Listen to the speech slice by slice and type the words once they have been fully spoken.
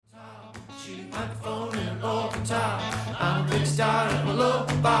It's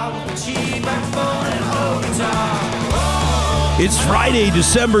Friday,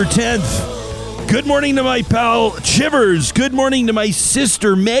 December 10th. Good morning to my pal Chivers. Good morning to my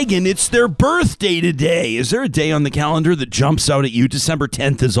sister Megan. It's their birthday today. Is there a day on the calendar that jumps out at you? December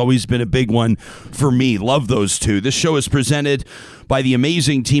 10th has always been a big one for me. Love those two. This show is presented by the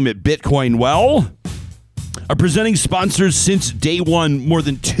amazing team at Bitcoin Well. Our presenting sponsors since day one, more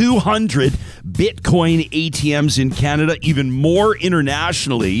than 200 Bitcoin ATMs in Canada, even more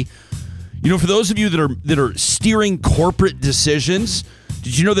internationally. You know, for those of you that are steering corporate decisions,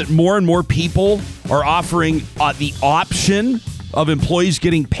 did you know that more and more people are offering the option of employees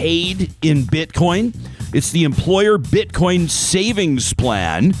getting paid in Bitcoin? It's the Employer Bitcoin Savings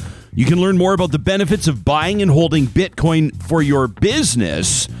Plan. You can learn more about the benefits of buying and holding Bitcoin for your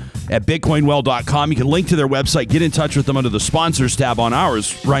business at bitcoinwell.com. You can link to their website. Get in touch with them under the sponsors tab on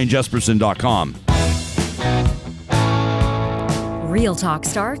ours, ryanjesperson.com. Real Talk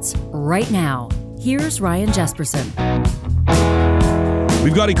starts right now. Here's Ryan Jesperson.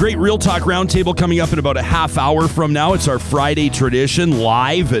 We've got a great Real Talk Roundtable coming up in about a half hour from now. It's our Friday tradition,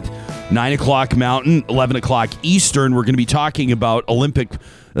 live at 9 o'clock Mountain, 11 o'clock Eastern. We're going to be talking about Olympic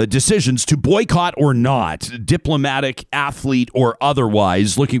decisions to boycott or not, diplomatic, athlete, or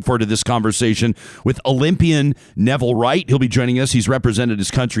otherwise. Looking forward to this conversation with Olympian Neville Wright. He'll be joining us. He's represented his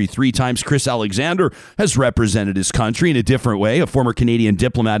country 3 times. Chris Alexander has represented his country in a different way, a former Canadian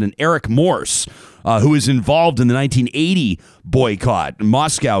diplomat, and Eric Morse, who was involved in the 1980 boycott,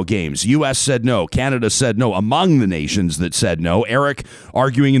 Moscow Games. U.S. said no. Canada said no, among the nations that said no. Eric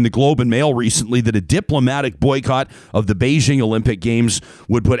arguing in the Globe and Mail recently that a diplomatic boycott of the Beijing Olympic Games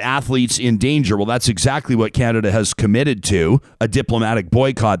would put athletes in danger. Well, that's exactly what Canada has committed to, a diplomatic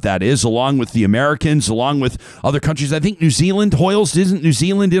boycott, that is, along with the Americans, along with other countries. I think New Zealand, Hoyles, isn't New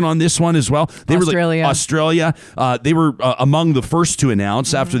Zealand in on this one as well? Australia. They were among the first to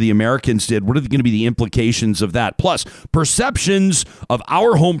announce after the Americans did. What are going to be the implications of that? Plus, perceptions of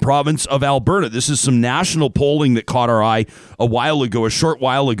our home province of Alberta. This is some national polling that caught our eye a short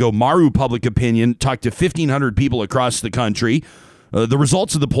while ago. Maru Public Opinion talked to 1,500 people across the country. The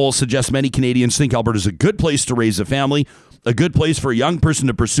results of the poll suggest many Canadians think Alberta is a good place to raise a family, a good place for a young person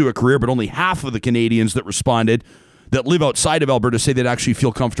to pursue a career, but only half of the Canadians that responded that live outside of Alberta say they'd actually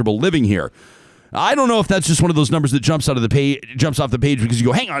feel comfortable living here. I don't know if that's just one of those numbers that jumps off the page because you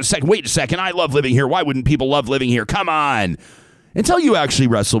go, hang on a second, wait a second, I love living here. Why wouldn't people love living here? Come on. Until you actually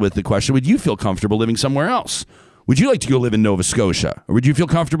wrestle with the question, would you feel comfortable living somewhere else? Would you like to go live in Nova Scotia? Or would you feel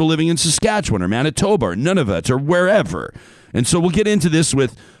comfortable living in Saskatchewan or Manitoba or Nunavut or wherever? And so we'll get into this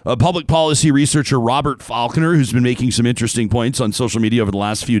with public policy researcher Robert Falconer, who's been making some interesting points on social media over the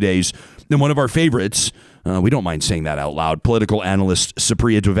last few days. And one of our favorites, we don't mind saying that out loud, political analyst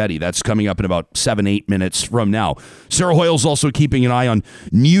Supriya Dwivedi. That's coming up in about 7-8 minutes from now. Sarah Hoyle's also keeping an eye on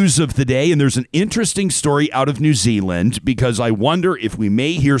news of the day. And there's an interesting story out of New Zealand, because I wonder if we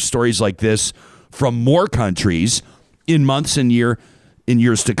may hear stories like this from more countries in months and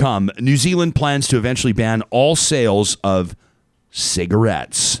years to come. New Zealand plans to eventually ban all sales of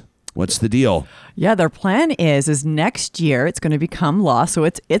cigarettes. What's the deal? Yeah, their plan is next year it's going to become law, so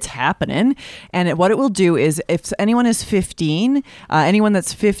it's happening. And what it will do is, if anyone is 15, anyone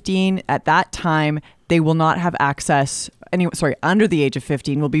that's 15 at that time, they will not have access. Under the age of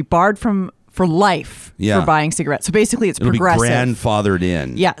 15 will be barred for life for buying cigarettes. So basically it'll progressive. Be grandfathered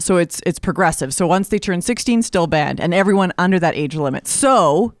in. Yeah, so it's progressive. So once they turn 16, still banned, and everyone under that age limit.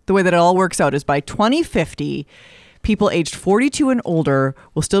 So the way that it all works out is by 2050, people aged 42 and older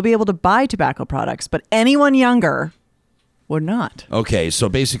will still be able to buy tobacco products, but anyone younger would not. Okay, so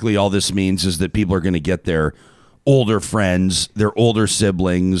basically all this means is that people are going to get their older friends, their older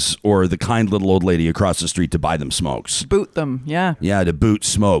siblings, or the kind little old lady across the street to buy them smokes. Boot them, yeah. Yeah, to boot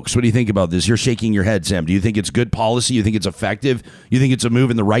smokes. What do you think about this? You're shaking your head, Sam. Do you think it's good policy? You think it's effective? You think it's a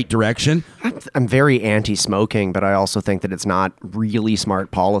move in the right direction? I'm very anti-smoking, but I also think that it's not really smart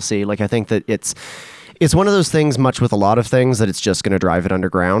policy. Like, I think that it's one of those things, much with a lot of things, that it's just going to drive it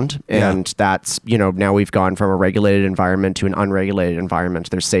underground. And that's, now we've gone from a regulated environment to an unregulated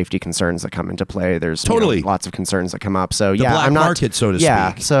environment. There's safety concerns that come into play. There's lots of concerns that come up. So the black market, so to speak.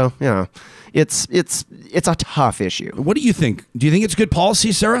 Yeah. So, it's a tough issue. What do you think? Do you think it's good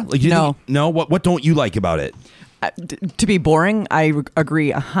policy, Sarah? Like, no. No? What don't you like about it? To be boring, I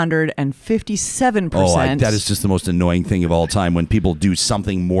agree 157%. That is just the most annoying thing of all time when people do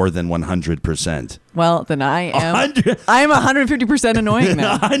something more than 100%. Well, then I am 150% annoying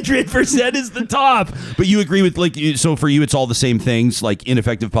now. 100% is the top. But you agree with, so for you, it's all the same things, like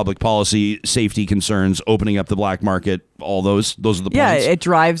ineffective public policy, safety concerns, opening up the black market, all those are the points. Yeah, it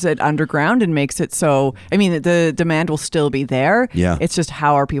drives it underground and makes it so, I mean, the demand will still be there. Yeah. It's just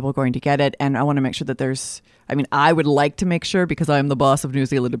how are people going to get it? And I want to make sure that there's, I mean, I would like to make sure, because I'm the boss of New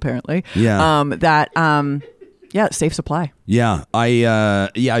Zealand apparently, safe supply. Yeah,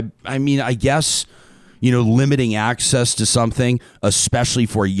 I mean, I guess, limiting access to something, especially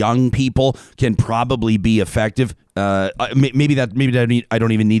for young people, can probably be effective. Maybe I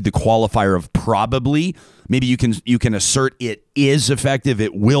don't even need the qualifier of probably. Maybe you can assert it is effective.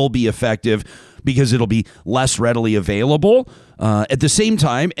 It will be effective because it'll be less readily available. At the same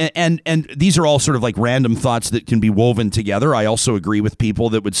time, and these are all sort of like random thoughts that can be woven together. I also agree with people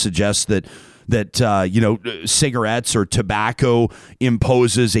that would suggest that cigarettes or tobacco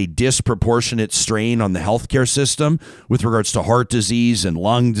imposes a disproportionate strain on the healthcare system with regards to heart disease and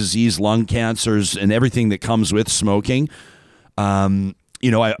lung disease, lung cancers, and everything that comes with smoking.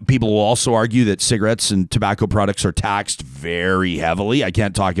 People will also argue that cigarettes and tobacco products are taxed very heavily. I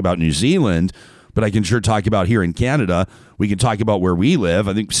can't talk about New Zealand, but I can sure talk about here in Canada. We can talk about where we live.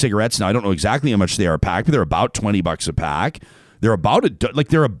 I think cigarettes now, I don't know exactly how much they are a pack, but they're about $20 a pack. They're about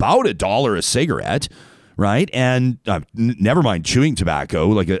 $1 a cigarette, right? And never mind chewing tobacco.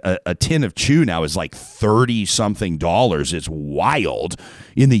 Like a tin of chew now is like $30-something. It's wild.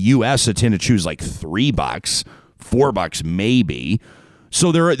 In the U.S., a tin of chew is like $3, $4 maybe.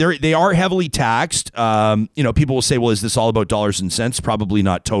 So they are heavily taxed. People will say, well, is this all about dollars and cents? Probably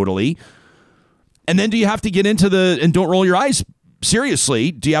not totally. And then do you have to get into and don't roll your eyes,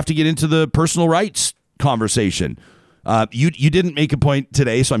 seriously, do you have to get into the personal rights conversation? You didn't make a point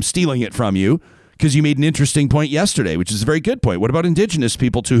today, so I'm stealing it from you, because you made an interesting point yesterday, which is a very good point. What about Indigenous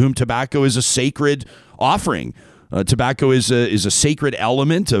people to whom tobacco is a sacred offering? Tobacco is a sacred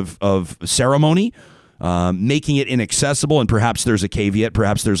element of ceremony, making it inaccessible. And perhaps there's a caveat,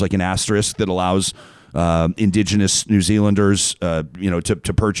 perhaps there's like an asterisk that allows Indigenous New Zealanders,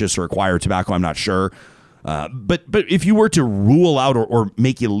 to purchase or acquire tobacco. I'm not sure. But if you were to rule out or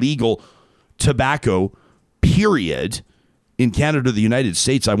make illegal tobacco, period, in Canada or the United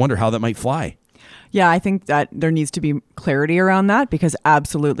States, I wonder how that might fly. Yeah, I think that there needs to be clarity around that, because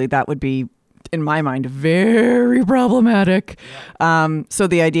absolutely that would be, in my mind, very problematic. Yeah. So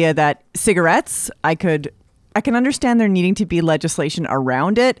the idea that cigarettes, I can understand there needing to be legislation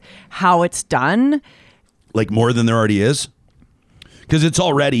around it, how it's done. Like more than there already is? Because it's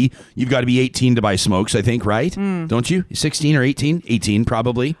already, you've got to be 18 to buy smokes, I think, right? Don't you? 16 or 18? 18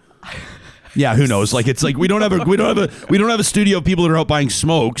 probably. Yeah, who knows? Like, it's like we don't have a studio of people that are out buying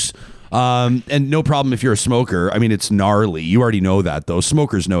smokes. And no problem if you're a smoker. I mean, it's gnarly. You already know that, though.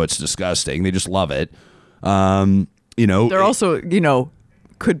 Smokers know it's disgusting. They just love it. They're also,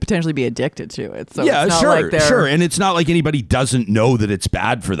 could potentially be addicted to it. So yeah, it's not sure. And it's not like anybody doesn't know that it's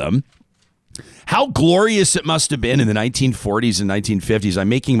bad for them. How glorious it must have been in the 1940s and 1950s. I'm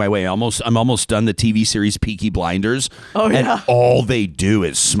making my way. I'm almost done the TV series Peaky Blinders. Oh, yeah. And all they do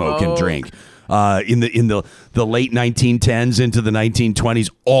is smoke and drink. In the late 1910s into the 1920s,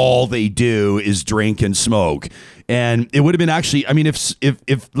 all they do is drink and smoke. And it would have been actually, I mean,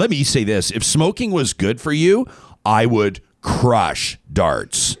 if let me say this, if smoking was good for you, I would crush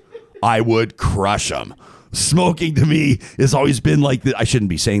darts. I would crush them. Smoking to me has always been like, I shouldn't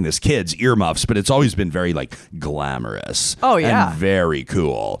be saying this, kids, earmuffs, but it's always been very like glamorous. Oh, yeah. And very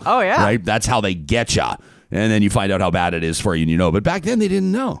cool. Oh, yeah. Right? That's how they get you. And then you find out how bad it is for you, and But back then they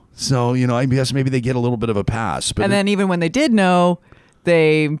didn't know. So, I guess maybe they get a little bit of a pass. But then even when they did know,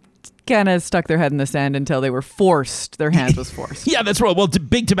 they kind of stuck their head in the sand until they were forced. Their hand was forced. Yeah, that's right. Well,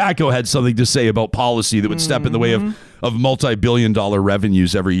 Big Tobacco had something to say about policy that would step in the way of multi-billion-dollar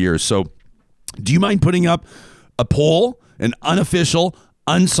revenues every year. So do you mind putting up a poll, an unofficial,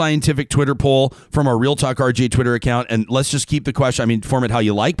 unscientific Twitter poll from our Real Talk RJ Twitter account? And let's just keep the question. I mean, form it how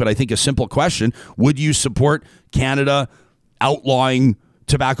you like, but I think a simple question. Would you support Canada outlawing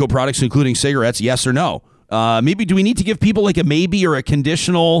tobacco products, including cigarettes? Yes or no? Maybe do we need to give people like a maybe or a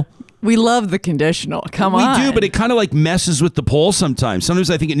conditional? We love the conditional. Come on. We do, but it kind of like messes with the poll sometimes. Sometimes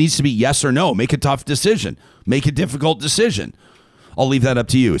I think it needs to be yes or no. Make a tough decision. Make a difficult decision. I'll leave that up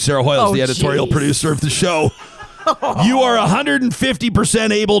to you. Sarah Hoyle is the editorial producer of the show. You are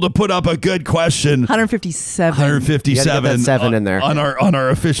 150% able to put up a good question. 157. 157. That 7 in there on our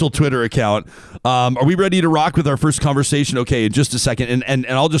official Twitter account. Are we ready to rock with our first conversation? Okay, in just a second. And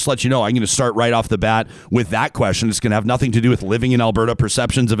I'll just let you know, I'm going to start right off the bat with that question. It's going to have nothing to do with living in Alberta,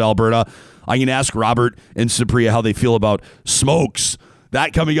 perceptions of Alberta. I'm going to ask Robert and Supriya how they feel about smokes.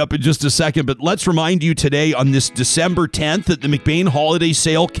 That coming up in just a second. But let's remind you today on this December 10th that the McBain holiday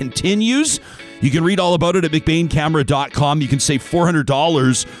sale continues. You can read all about it at McBainCamera.com. You can save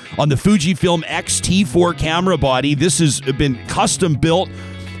 $400 on the Fujifilm X-T4 camera body. This has been custom built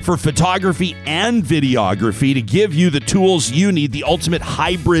for photography and videography to give you the tools you need, the ultimate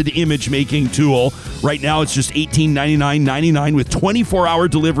hybrid image making tool. Right now, it's just $1899.99 with 24-hour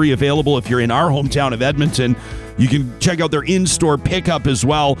delivery available if you're in our hometown of Edmonton. You can check out their in-store pickup as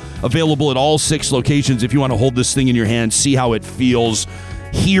well, available at all 6 locations if you want to hold this thing in your hand, see how it feels,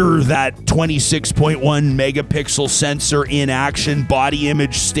 hear that 26.1 megapixel sensor in action, body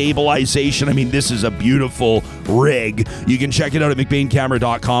image stabilization. I mean, this is a beautiful rig. You can check it out at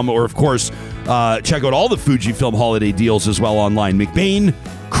McBainCamera.com, or of course, check out all the Fujifilm holiday deals as well online. McBain,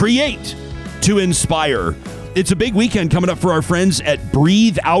 create to inspire. It's a big weekend coming up for our friends at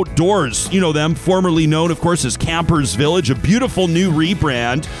Breathe Outdoors. You know them, formerly known, of course, as Campers Village, a beautiful new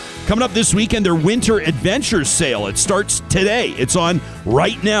rebrand. Coming up this weekend, their Winter Adventure Sale. It starts today. It's on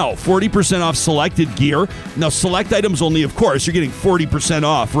right now. 40% off selected gear. Now, select items only, of course. You're getting 40%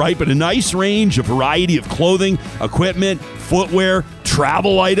 off, right? But a nice range, a variety of clothing, equipment, footwear,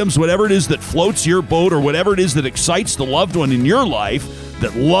 travel items, whatever it is that floats your boat or whatever it is that excites the loved one in your life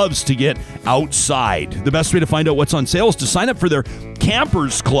that loves to get outside. The best way to find out what's on sale is to sign up for their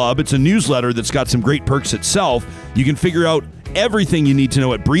Campers Club. It's a newsletter that's got some great perks itself. You can figure out everything you need to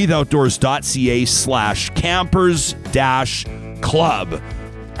know at breatheoutdoors.ca/campers-club.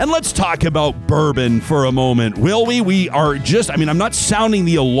 And let's talk about bourbon for a moment, will we? We are just, I'm not sounding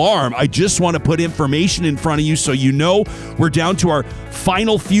the alarm. I just want to put information in front of you so you know we're down to our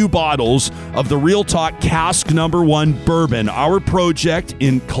final few bottles of the Real Talk Cask Number 1 Bourbon, our project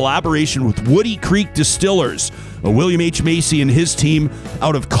in collaboration with Woody Creek Distillers. William H. Macy and his team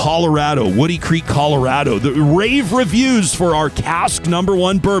out of Colorado, Woody Creek, Colorado. The rave reviews for our Cask Number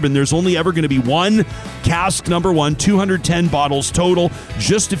 1 Bourbon. There's only ever going to be one Cask Number 1, 210 bottles total.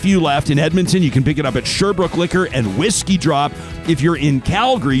 Just a few left. In Edmonton, you can pick it up at Sherbrooke Liquor and Whiskey Drop. If you're in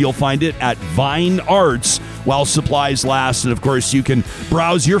Calgary, you'll find it at Vine Arts while supplies last. And of course, you can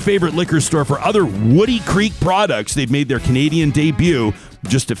browse your favorite liquor store for other Woody Creek products. They've made their Canadian debut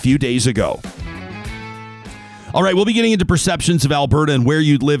just a few days ago. All right, we'll be getting into perceptions of Alberta and where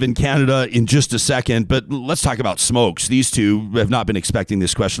you'd live in Canada in just a second, but let's talk about smokes. These two have not been expecting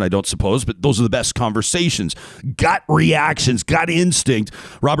this question, I don't suppose, but those are the best conversations. Gut reactions, gut instinct.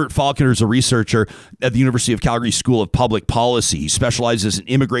 Robert Falconer is a researcher at the University of Calgary School of Public Policy. He specializes in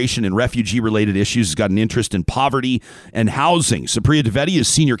immigration and refugee-related issues. He's got an interest in poverty and housing. Supriya Dwivedi is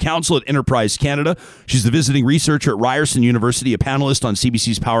senior counsel at Enterprise Canada. She's the visiting researcher at Ryerson University, a panelist on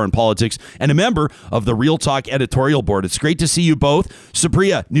CBC's Power and Politics, and a member of the Real Talk editorial board. It's great to see you both.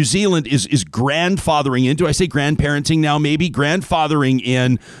 Supriya, New Zealand is grandfathering in. Do I say grandparenting now? Maybe grandfathering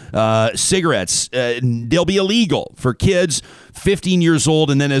in cigarettes. They'll be illegal for kids 15 years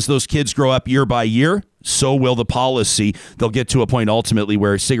old, and then as those kids grow up year by year, so will the policy. They'll get to a point ultimately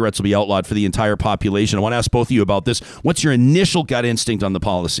where cigarettes will be outlawed for the entire population. I want to ask both of you about this. What's your initial gut instinct on the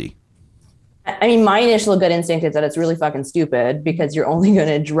policy? My initial gut instinct is that it's really fucking stupid because you're only going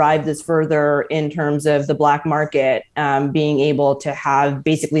to drive this further in terms of the black market being able to have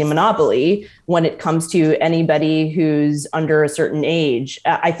basically a monopoly when it comes to anybody who's under a certain age.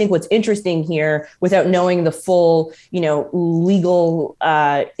 I think what's interesting here, without knowing the full, legal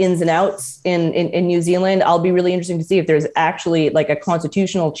ins and outs in New Zealand, I'll be really interested to see if there's actually like a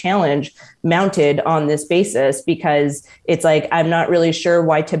constitutional challenge mounted on this basis, because it's like, I'm not really sure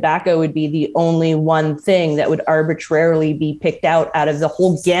why tobacco would be the only one thing that would arbitrarily be picked out of the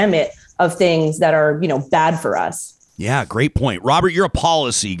whole gamut of things that are, bad for us. Yeah, great point. Robert, you're a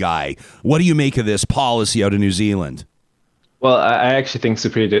policy guy. What do you make of this policy out of New Zealand? Well, I actually think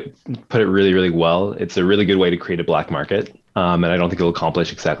Supriya put it really, really well. It's a really good way to create a black market. And I don't think it'll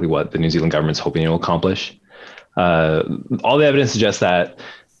accomplish exactly what the New Zealand government's hoping it will accomplish. All the evidence suggests that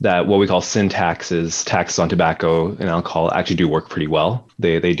what we call sin taxes on tobacco and alcohol actually do work pretty well.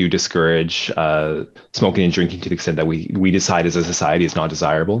 They do discourage smoking and drinking to the extent that we decide as a society is not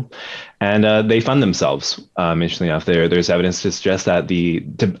desirable. And they fund themselves. Interestingly enough, there's evidence to suggest that the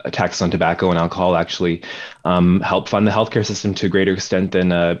taxes on tobacco and alcohol actually help fund the healthcare system to a greater extent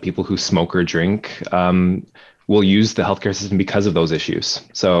than people who smoke or drink will use the healthcare system because of those issues.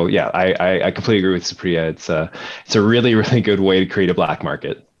 So yeah, I completely agree with Supriya. It's a really, really good way to create a black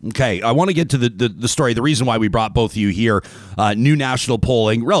market. Okay, I want to get to the story. The reason why we brought both of you here, new national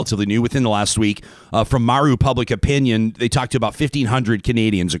polling, relatively new, within the last week, from Maru Public Opinion. They talked to about 1,500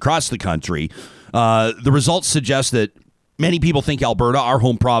 Canadians across the country. The results suggest that many people think Alberta, our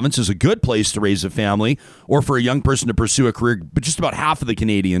home province, is a good place to raise a family or for a young person to pursue a career. But just about half of the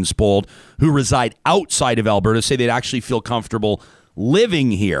Canadians polled who reside outside of Alberta say they'd actually feel comfortable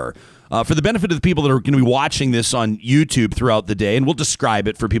living here. For the benefit of the people that are going to be watching this on YouTube throughout the day, and we'll describe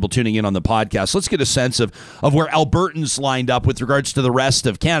it for people tuning in on the podcast, let's get a sense of where Albertans lined up with regards to the rest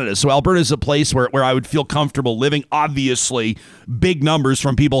of Canada. So Alberta is a place where I would feel comfortable living. Obviously, big numbers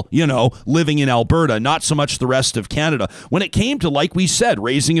from people, living in Alberta, not so much the rest of Canada. When it came to, like we said,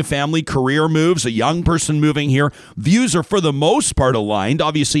 raising a family, career moves, a young person moving here, views are for the most part aligned.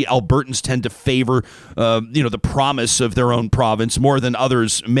 Obviously, Albertans tend to favor, the promise of their own province more than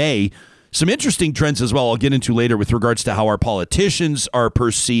others may. Some interesting trends as well I'll get into later with regards to how our politicians are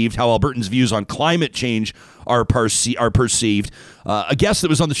perceived, how Albertans' views on climate change are perceived. A guest that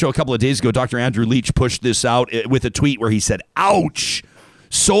was on the show a couple of days ago, Dr. Andrew Leach, pushed this out with a tweet where he said, ouch,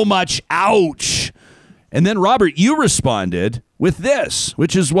 so much ouch. And then, Robert, you responded with this,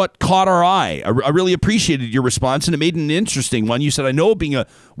 which is what caught our eye. I really appreciated your response, and it made an interesting one. You said, I know being a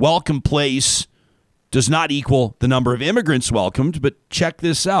welcome place does not equal the number of immigrants welcomed, but check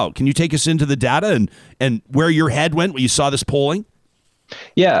this out. Can you take us into the data and where your head went when you saw this polling?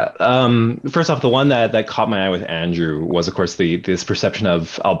 Yeah. First off, the one that caught my eye with Andrew was, of course, this perception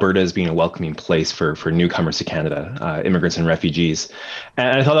of Alberta as being a welcoming place for newcomers to Canada, immigrants and refugees.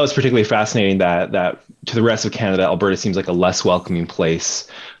 And I thought that was particularly fascinating that to the rest of Canada, Alberta seems like a less welcoming place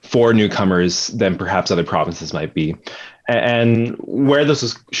for newcomers than perhaps other provinces might be. And where this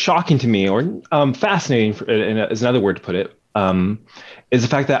was shocking to me, or fascinating is another word to put it, is the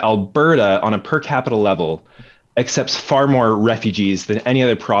fact that Alberta, on a per capita level, accepts far more refugees than any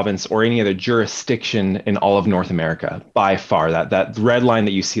other province or any other jurisdiction in all of North America, by far. That red line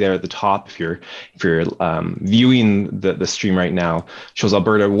that you see there at the top, if you're viewing the stream right now, shows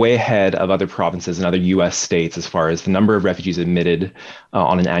Alberta way ahead of other provinces and other U.S. states as far as the number of refugees admitted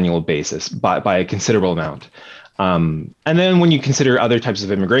on an annual basis by a considerable amount. And then when you consider other types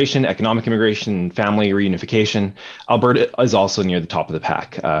of immigration, economic immigration, family reunification, Alberta is also near the top of the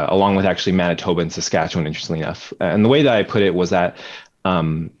pack, along with actually Manitoba and Saskatchewan, interestingly enough. And the way that I put it was that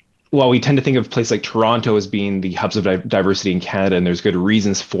while we tend to think of places like Toronto as being the hubs of diversity in Canada, and there's good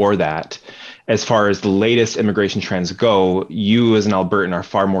reasons for that, as far as the latest immigration trends go, you as an Albertan are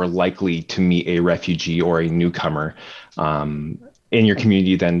far more likely to meet a refugee or a newcomer in your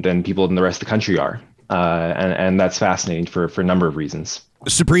community than people in the rest of the country are. And that's fascinating for a number of reasons.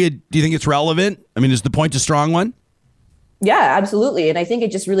 Supriya, do you think it's relevant? I mean, is the point a strong one? Yeah, absolutely. And I think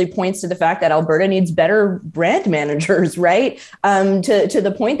it just really points to the fact that Alberta needs better brand managers, right? To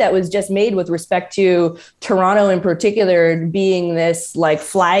the point that was just made with respect to Toronto in particular being this like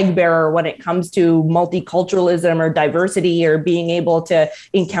flag bearer when it comes to multiculturalism or diversity, or being able to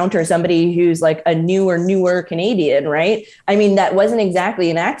encounter somebody who's like a newer Canadian, right? I mean, that wasn't exactly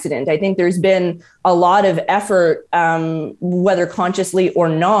an accident. I think there's been a lot of effort, whether consciously or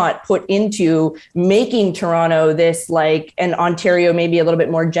not, put into making Toronto this like, and Ontario maybe a little bit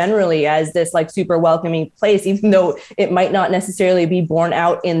more generally, as this like super welcoming place, even though it might not necessarily be borne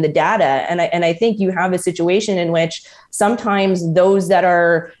out in the data. And I think you have a situation in which sometimes those that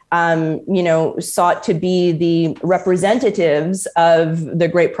are sought to be the representatives of the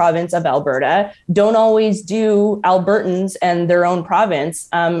great province of Alberta don't always do Albertans and their own province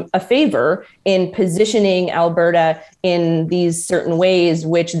a favor in positioning Alberta in these certain ways,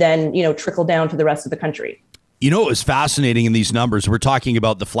 which then, trickle down to the rest of the country. It was fascinating in these numbers. We're talking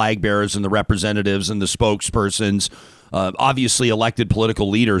about the flag bearers and the representatives and the spokespersons. Obviously, elected political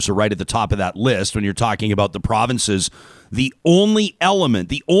leaders are right at the top of that list when you're talking about the provinces. The only element,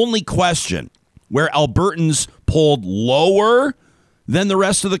 the only question where Albertans polled lower than the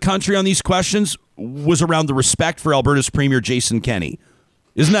rest of the country on these questions was around the respect for Alberta's Premier Jason Kenney.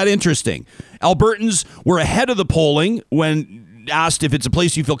 Isn't that interesting? Albertans were ahead of the polling when asked if it's a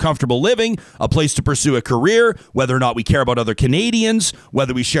place you feel comfortable living, a place to pursue a career, whether or not we care about other Canadians,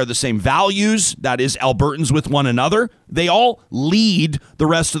 whether we share the same values, that is, Albertans with one another. They all lead the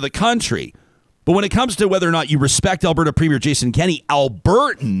rest of the country. But when it comes to whether or not you respect Alberta Premier Jason Kenney,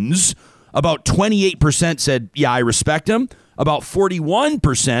 Albertans, about 28% said, yeah, I respect him. About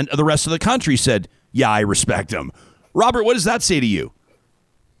 41% of the rest of the country said, yeah, I respect him. Robert, what does that say to you?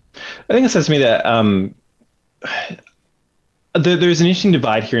 I think it says to me that There's an interesting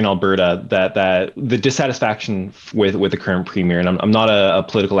divide here in Alberta that the dissatisfaction with the current premier, and I'm not a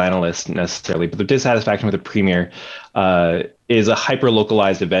political analyst necessarily, but the dissatisfaction with the premier is a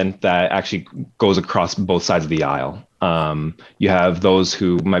hyper-localized event that actually goes across both sides of the aisle. You have those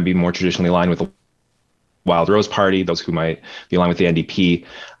who might be more traditionally aligned with the Wild Rose Party, those who might be aligned with the NDP,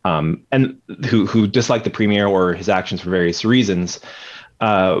 and who dislike the premier or his actions for various reasons.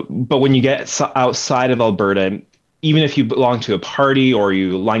 But when you get outside of Alberta, even if you belong to a party or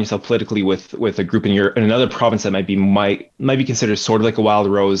you align yourself politically with a group in another province that might be considered sort of like a Wild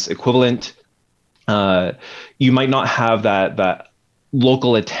Rose equivalent, you might not have that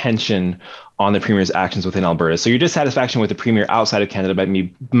local attention on the premier's actions within Alberta. So your dissatisfaction with the premier outside of Canada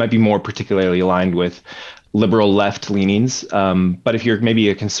might be more particularly aligned with liberal left leanings. But if you're maybe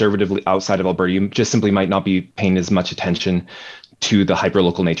a conservative outside of Alberta, you just simply might not be paying as much attention to the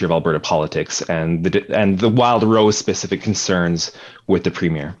hyper-local nature of Alberta politics and the Wild Rose specific concerns with the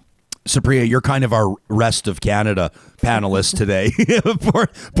premier. Supriya, you're kind of our rest of Canada panelist today.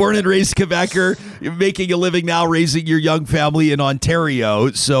 Born and raised Quebecer, you're making a living now, raising your young family in Ontario.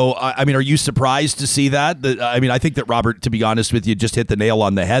 So, I mean, are you surprised to see that? I mean, I think that Robert, to be honest with you, just hit the nail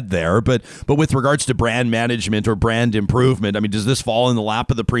on the head there. But with regards to brand management or brand improvement, I mean, does this fall in the lap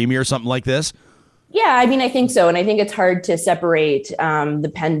of the premier, something like this? Yeah, I mean, I think so. And I think it's hard to separate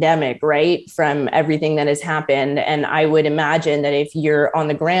the pandemic, right, from everything that has happened. And I would imagine that if you're on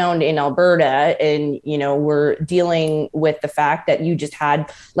the ground in Alberta and, we're dealing with the fact that you just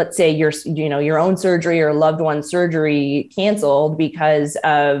had, let's say, your own surgery or loved one's surgery canceled because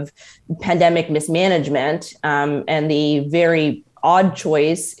of pandemic mismanagement and the very odd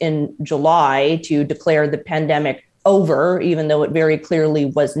choice in July to declare the pandemic over, even though it very clearly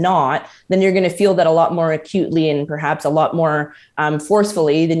was not, then you're going to feel that a lot more acutely and perhaps a lot more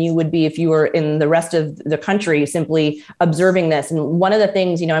forcefully than you would be if you were in the rest of the country simply observing this. And one of the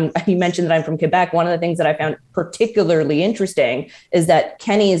things, you mentioned that I'm from Quebec. One of the things that I found particularly interesting is that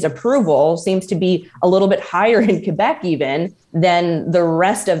Kenny's approval seems to be a little bit higher in Quebec even than the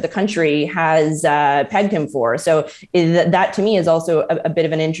rest of the country has pegged him for. So that to me is also a bit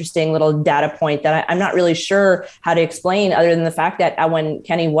of an interesting little data point that I'm not really sure how to explain, other than the fact that when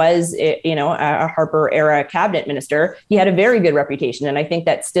Kenny was, a Harper era cabinet minister, he had a very good reputation. And I think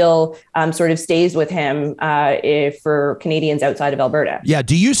that still sort of stays with him for Canadians outside of Alberta. Yeah.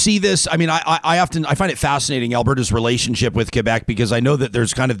 Do you see this? I mean, I find it fascinating, Alberta's relationship with Quebec, because I know that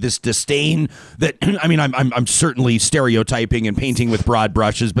there's kind of this disdain that, I mean, I'm certainly stereotyping and painting with broad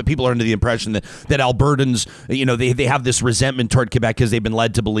brushes, but people are under the impression that Albertans, they have this resentment toward Quebec because they've been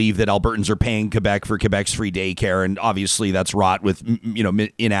led to believe that Albertans are paying Quebec for Quebec's free daycare, and obviously that's wrought with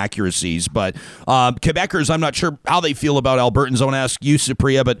inaccuracies. But Quebecers, I'm not sure how they feel about Albertans. I want to ask you,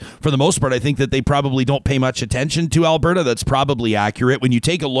 Supriya, but for the most part, I think that they probably don't pay much attention to Alberta. That's probably accurate. When you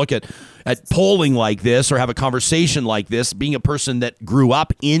take a look at polling like this or have a conversation like this, being a person that grew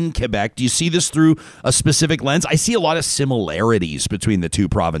up in Quebec, do you see this through a specific lens? I see a lot of similarities between the two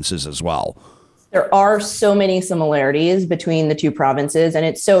provinces as well. There are so many similarities between the two provinces, and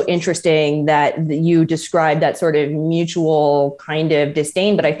it's so interesting that you describe that sort of mutual kind of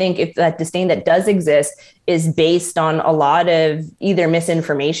disdain. But I think if that disdain that does exist is based on a lot of either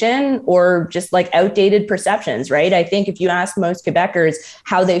misinformation or just like outdated perceptions, right? I think if you ask most Quebecers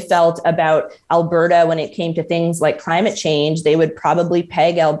how they felt about Alberta when it came to things like climate change, they would probably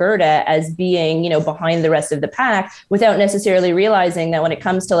peg Alberta as being, behind the rest of the pack, without necessarily realizing that when it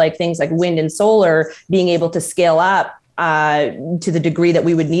comes to like things like wind and solar, being able to scale up to the degree that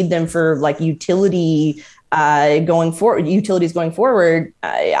we would need them for like utilities going forward,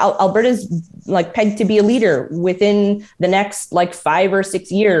 Alberta's like pegged to be a leader within the next like 5 or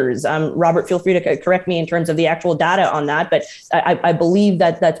 6 years. Robert, feel free to correct me in terms of the actual data on that, but I believe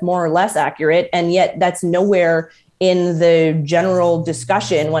that that's more or less accurate. And yet that's nowhere in the general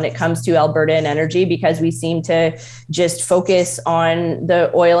discussion when it comes to Alberta and energy, because we seem to just focus on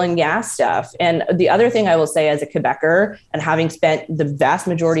the oil and gas stuff. And the other thing I will say as a Quebecer, and having spent the vast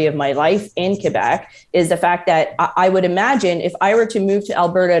majority of my life in Quebec, is the fact that I would imagine if I were to move to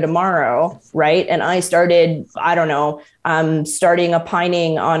Alberta tomorrow, right, and I started, starting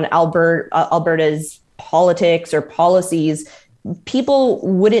opining on Alberta's politics or policies, people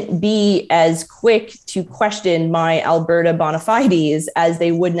wouldn't be as quick to question my Alberta bona fides as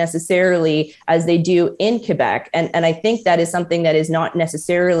they would necessarily as they do in Quebec. And I think that is something that is not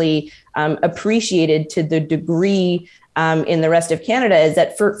necessarily appreciated to the degree in the rest of Canada, is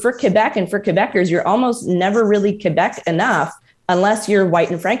that for Quebec and for Quebecers, you're almost never really Quebec enough unless you're white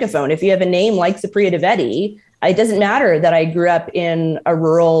and francophone. If you have a name like Supriya Dwivedi, It doesn't matter that I grew up in a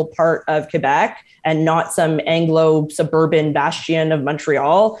rural part of Quebec and not some Anglo suburban bastion of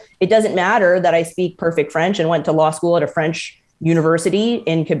Montreal. It doesn't matter that I speak perfect French and went to law school at a French university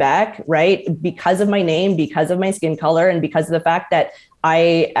in Quebec, right? Because of my name, because of my skin color, and because of the fact that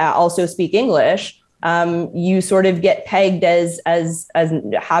I also speak English, you sort of get pegged as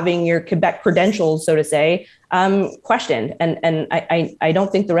having your Quebec credentials, so to say, questioned. And I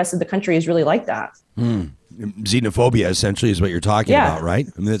don't think the rest of the country is really like that. Xenophobia essentially is what you're talking about, right?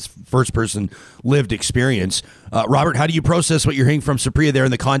 I mean, that's first person lived experience. Robert, how do you process what you're hearing from Supriya there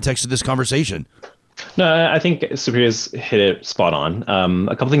in the context of this conversation? No, I think Supriya's hit it spot on.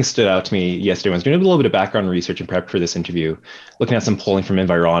 A couple things stood out to me yesterday when I was doing a little bit of background research and prep for this interview, looking at some polling from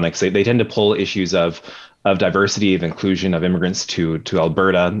Environics. They tend to pull issues of diversity, of inclusion of immigrants to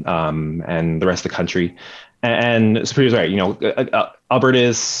Alberta and the rest of the country. And Supriya's right. Alberta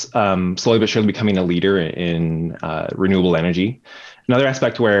is slowly but surely becoming a leader in renewable energy. Another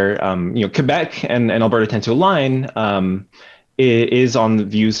aspect where Quebec and Alberta tend to align is on the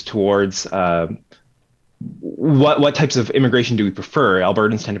views towards what types of immigration do we prefer?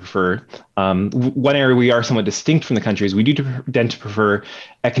 Albertans tend to prefer. One area we are somewhat distinct from the country is we do tend to prefer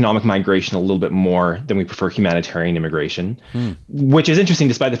economic migration a little bit more than we prefer humanitarian immigration, which is interesting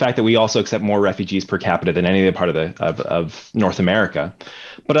despite the fact that we also accept more refugees per capita than any other part of North America.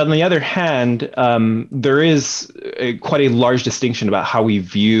 But on the other hand, there is quite a large distinction about how we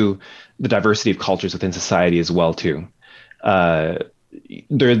view the diversity of cultures within society as well, too.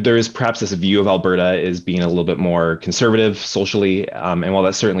 There is perhaps this view of Alberta as being a little bit more conservative socially, and while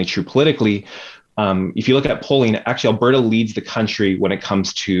that's certainly true politically, if you look at polling, actually Alberta leads the country when it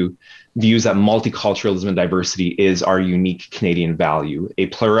comes to views that multiculturalism and diversity is our unique Canadian value.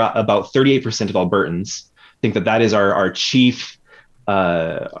 About 38% of Albertans think that is our chief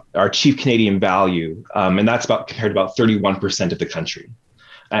Canadian value, and that's compared to about 31% of the country,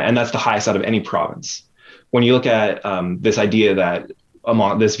 and that's the highest out of any province. When you look at this idea that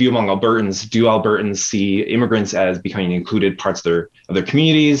among Albertans, do Albertans see immigrants as becoming included parts of their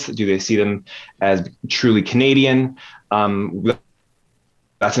communities? Do they see them as truly Canadian?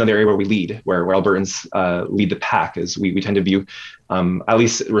 That's another area where we lead, where Albertans lead the pack, as we tend to view, at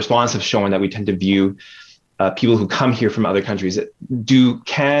least response have shown that we tend to view people who come here from other countries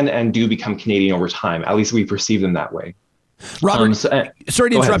can become Canadian over time. At least we perceive them that way. Robert, sorry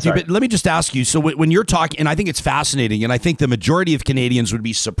to interrupt you, but let me just ask you. So when you're talking, and I think it's fascinating, and I think the majority of Canadians would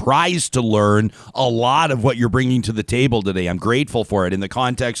be surprised to learn a lot of what you're bringing to the table today. I'm grateful for it in the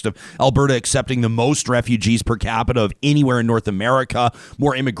context of Alberta accepting the most refugees per capita of anywhere in North America,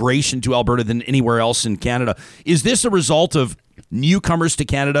 more immigration to Alberta than anywhere else in Canada. Is this a result of newcomers to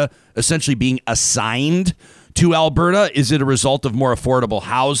Canada essentially being assigned to Alberta? Is it a result of more affordable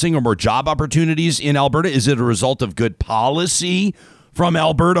housing or more job opportunities in Alberta? Is it a result of good policy from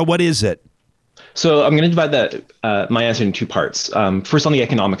Alberta? What is it? So I'm going to divide my answer in two parts. First, on the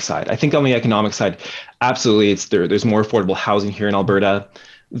economic side, I think on the economic side, absolutely, there's more affordable housing here in Alberta.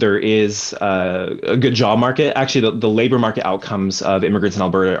 There is a good job market. Actually, the labor market outcomes of immigrants in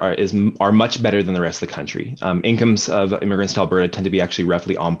Alberta are much better than the rest of the country. Incomes of immigrants to Alberta tend to be actually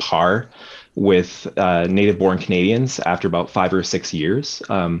roughly on par with native-born Canadians after about 5 or 6 years.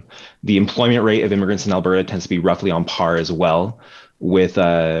 The employment rate of immigrants in Alberta tends to be roughly on par as well with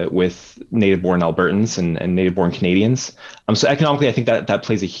native-born Albertans and native-born Canadians. So economically, I think that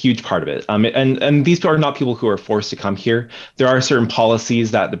plays a huge part of it. And these are not people who are forced to come here. There are certain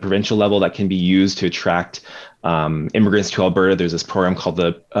policies at the provincial level that can be used to attract immigrants to Alberta. There's this program called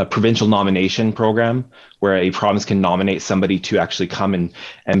the Provincial Nomination Program, where a province can nominate somebody to actually come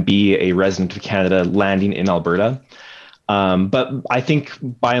and be a resident of Canada landing in Alberta. But I think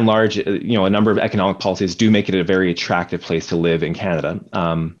by and large, a number of economic policies do make it a very attractive place to live in Canada.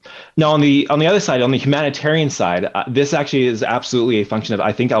 Now, on the other side, on the humanitarian side, this actually is absolutely a function of,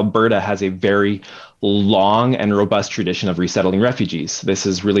 I think Alberta has a very long and robust tradition of resettling refugees.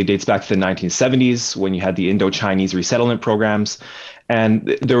 This really dates back to the 1970s when you had the Indo-Chinese resettlement programs.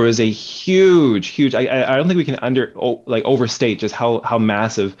 And there was a huge, I don't think we can overstate just how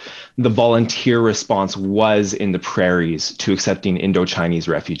massive the volunteer response was in the prairies to accepting Indo-Chinese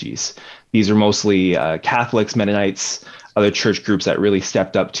refugees. These are mostly Catholics, Mennonites, other church groups that really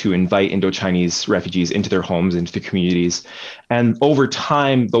stepped up to invite Indo-Chinese refugees into their homes, into the communities. And over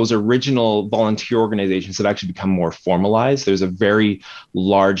time, those original volunteer organizations have actually become more formalized. There's a very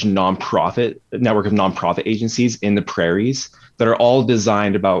large network of nonprofit agencies in the prairies that are all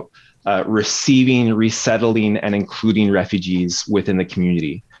designed about receiving, resettling, and including refugees within the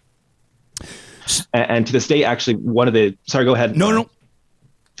community. And to this day, actually, sorry, go ahead. No.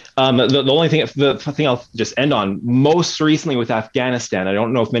 The only thing, the thing I'll just end on, most recently with Afghanistan, I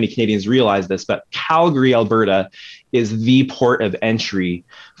don't know if many Canadians realize this, but Calgary, Alberta is the port of entry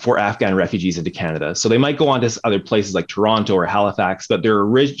for Afghan refugees into Canada. So they might go on to other places like Toronto or Halifax, but their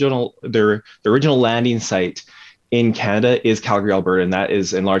original landing site in Canada is Calgary, Alberta, and that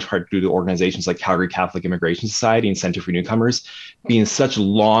is in large part due to organizations like Calgary Catholic Immigration Society and Centre for Newcomers being such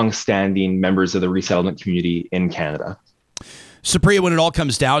long-standing members of the resettlement community in Canada. Supriya, when it all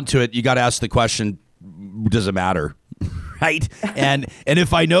comes down to it, you got to ask the question, does it matter? Right? And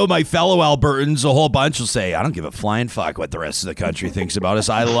if I know my fellow Albertans, a whole bunch will say, I don't give a flying fuck what the rest of the country thinks about us.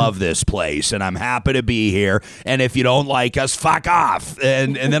 I love this place and I'm happy to be here. And if you don't like us, fuck off.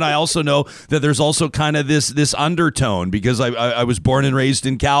 And then I also know that there's also kind of this undertone because I was born and raised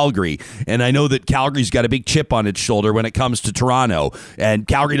in Calgary. And I know that Calgary's got a big chip on its shoulder when it comes to Toronto. And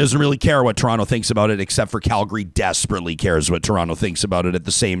Calgary doesn't really care what Toronto thinks about it, except for Calgary desperately cares what Toronto thinks about it at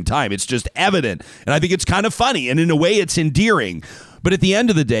the same time. It's just evident. And I think it's kind of funny. And in a way, it's endearing. But at the end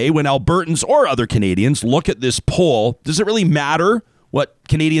of the day, when Albertans or other Canadians look at this poll, does it really matter what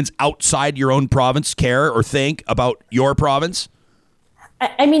Canadians outside your own province care or think about your province?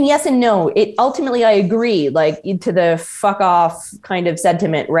 I mean, yes and no. It ultimately, I agree, like to the fuck off kind of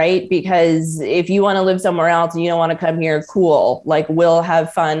sentiment, right? Because if you want to live somewhere else and you don't want to come here, cool. Like we'll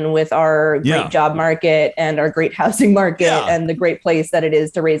have fun with our great job market and our great housing market and the great place that it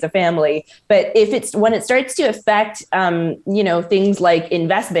is to raise a family. But when it starts to affect, things like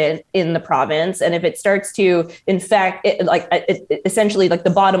investment in the province, and if it starts to, in fact, essentially like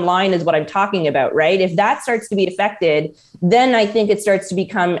the bottom line is what I'm talking about, right? If that starts to be affected, then I think it starts to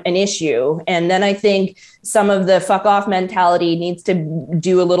become an issue. And then I think some of the fuck off mentality needs to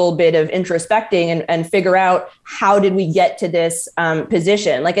do a little bit of introspecting and figure out how did we get to this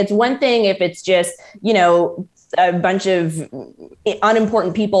position? Like it's one thing if it's just, a bunch of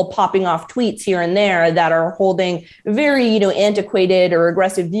unimportant people popping off tweets here and there that are holding very, antiquated or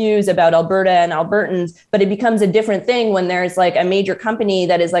aggressive views about Alberta and Albertans. But it becomes a different thing when there's like a major company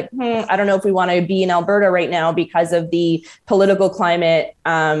that is like, I don't know if we want to be in Alberta right now because of the political climate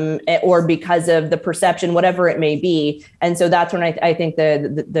or because of the perception, whatever it may be. And so that's when I think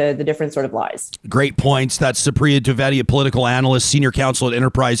the difference sort of lies. Great points. That's Supriya Dwivedi, a political analyst, senior counsel at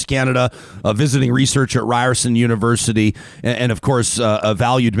Enterprise Canada, visiting researcher at Ryerson University, and of course, a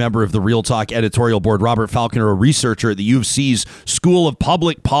valued member of the Real Talk editorial board, Robert Falconer, a researcher at the U of C's School of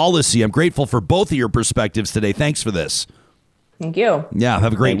Public Policy. I'm grateful for both of your perspectives today. Thanks for this. Thank you. Yeah,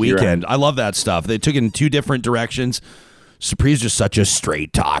 have a great weekend. I love that stuff. They took it in two different directions. Supriya's just such a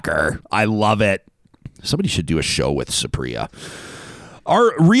straight talker. I love it. Somebody should do a show with Supriya.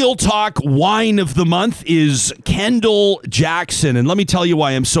 Our Real Talk wine of the month is Kendall Jackson. And let me tell you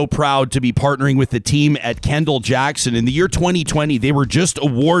why I'm so proud to be partnering with the team at Kendall Jackson. In the year 2020, they were just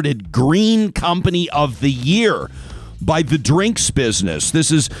awarded Green Company of the Year by the Drinks Business. This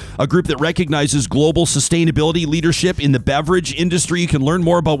is a group that recognizes global sustainability leadership in the beverage industry. You can learn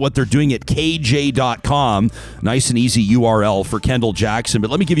more about what they're doing at kj.com. Nice and easy URL for Kendall Jackson. But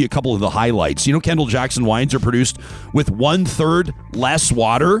let me give you a couple of the highlights. Kendall Jackson wines are produced with 1/3 less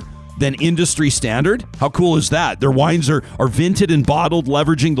water than industry standard. How cool is that? Their wines are vinted and bottled,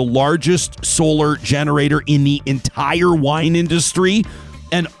 leveraging the largest solar generator in the entire wine industry.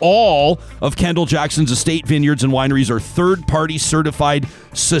 And all of Kendall Jackson's estate vineyards and wineries are third-party certified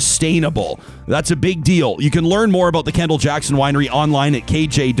sustainable. That's a big deal. You can learn more about the Kendall Jackson Winery online at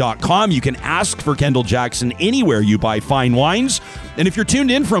kj.com. You can ask for Kendall Jackson anywhere you buy fine wines. And if you're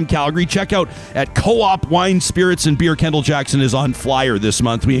tuned in from Calgary, check out at Co-op Wine, Spirits, and Beer. Kendall Jackson is on flyer this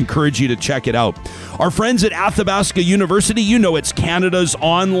month. We encourage you to check it out. Our friends at Athabasca University, it's Canada's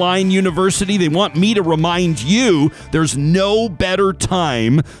online university. They want me to remind you there's no better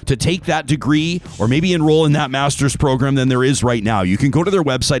time to take that degree or maybe enroll in that master's program than there is right now. You can go to their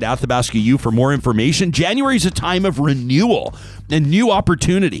website, Athabasca U, for more information. January is a time of renewal and new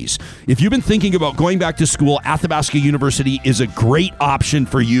opportunities. If you've been thinking about going back to school, Athabasca University is a great option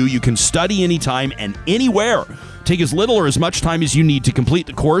for you. You can study anytime and anywhere. Take as little or as much time as you need to complete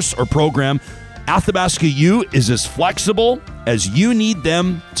the course or program. Athabasca U is as flexible as you need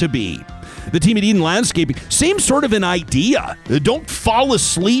them to be. The team at Eden Landscaping, same sort of an idea. Don't fall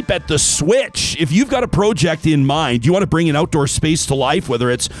asleep at the switch. If you've got a project in mind, you want to bring an outdoor space to life, whether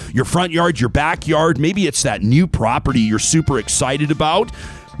it's your front yard, your backyard, maybe it's that new property you're super excited about.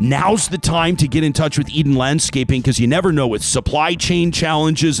 Now's the time to get in touch with Eden Landscaping, because you never know, with supply chain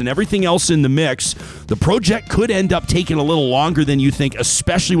challenges and everything else in the mix, the project could end up taking a little longer than you think,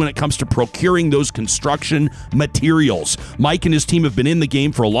 especially when it comes to procuring those construction materials. Mike and his team have been in the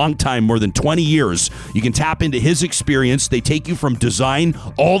game for a long time, more than 20 years. You can tap into his experience. They take you from design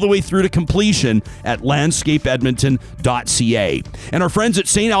all the way through to completion at landscapeedmonton.ca. And our friends at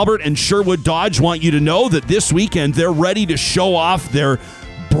St. Albert and Sherwood Dodge want you to know that this weekend they're ready to show off their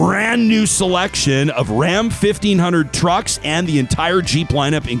brand new selection of Ram 1500 trucks and the entire Jeep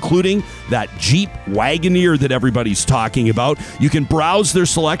lineup, including that Jeep Wagoneer that everybody's talking about. You can browse their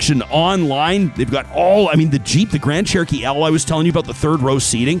selection online. They've got the Jeep, the Grand Cherokee L I was telling you about, the third row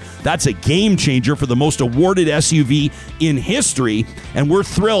seating. That's a game changer for the most awarded SUV in history. And we're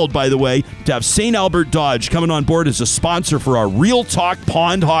thrilled, by the way, to have St. Albert Dodge coming on board as a sponsor for our Real Talk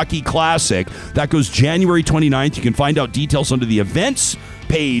Pond Hockey Classic. That goes January 29th. You can find out details under the events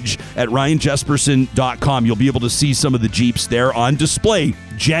page at ryanjesperson.com. You'll be able to see some of the Jeeps there on display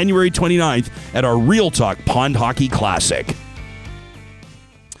January 29th at our Real Talk Pond Hockey Classic.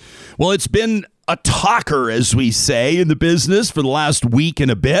 Well, it's been a talker, as we say, in the business for the last week and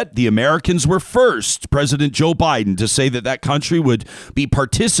a bit. The Americans were first, President Joe Biden, to say that country would be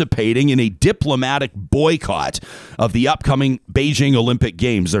participating in a diplomatic boycott of the upcoming Beijing Olympic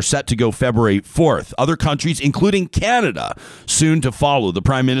Games. They're set to go February 4th. Other countries, including Canada, soon to follow. The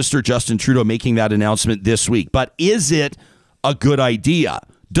Prime Minister, Justin Trudeau, making that announcement this week. But is it a good idea?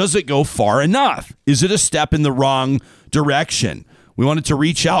 Does it go far enough? Is it a step in the wrong direction? We wanted to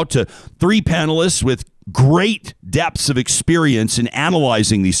reach out to three panelists with great depths of experience in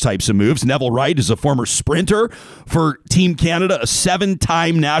analyzing these types of moves. Neville Wright is a former sprinter for Team Canada, a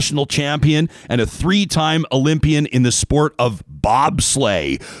 7-time national champion, and a 3-time Olympian in the sport of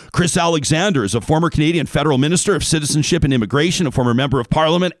bobsleigh. Chris Alexander is a former Canadian federal minister of citizenship and immigration, a former member of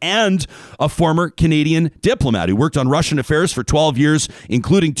parliament, and a former Canadian diplomat who worked on Russian affairs for 12 years,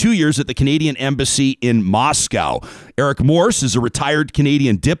 including 2 years at the Canadian Embassy in Moscow. Eric Morse is a retired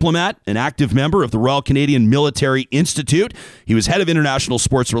Canadian diplomat, an active member of the Royal Canadian Military Institute. He was head of international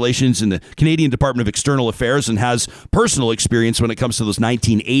sports relations in the Canadian Department of External Affairs and has personal experience when it comes to those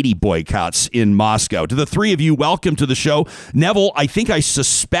 1980 boycotts in Moscow. To the three of you, welcome to the show. Neville, I think I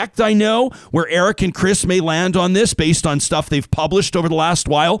suspect I know where Eric and Chris may land on this based on stuff they've published over the last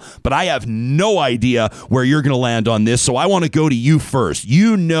while, but I have no idea where you're going to land on this, so I want to go to you first.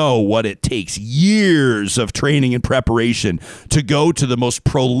 You know what it takes, years of training and preparation to go to the most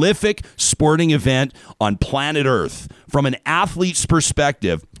prolific sporting event on planet Earth. From an athlete's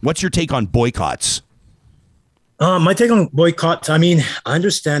perspective, what's your take on boycotts? My take on boycotts, I mean, I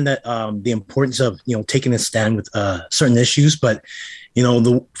understand that the importance of, taking a stand with certain issues, but,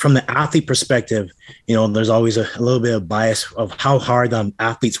 from the athlete perspective, there's always a little bit of bias of how hard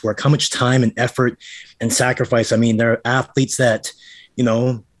athletes work, how much time and effort and sacrifice. I mean, there are athletes that,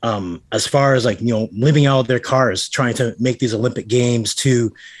 as far as living out of their cars, trying to make these Olympic Games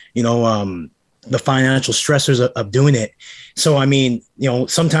to, the financial stressors of doing it. So, I mean,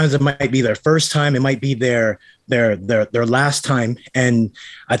 sometimes it might be their first time, it might be their last time. And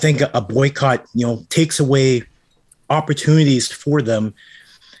I think a boycott, takes away opportunities for them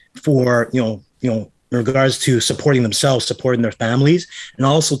for, in regards to supporting themselves, supporting their families. And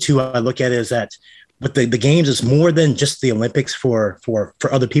also too, I look at it as that but the games is more than just the Olympics for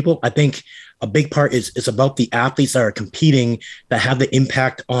other people. I think a big part is about the athletes that are competing that have the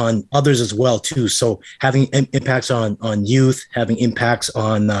impact on others as well too. So having impacts on youth, having impacts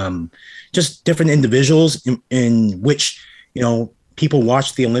on just different individuals in which, people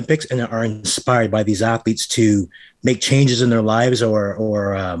watch the Olympics and are inspired by these athletes to make changes in their lives or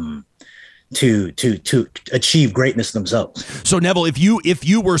to achieve greatness themselves. So Neville, if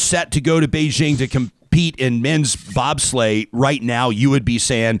you were set to go to Beijing to compete in men's bobsleigh right now, you would be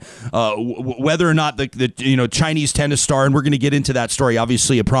saying whether or not the Chinese tennis star, and we're going to get into that story,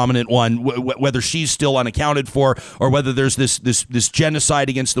 obviously a prominent one, whether she's still unaccounted for or whether there's this genocide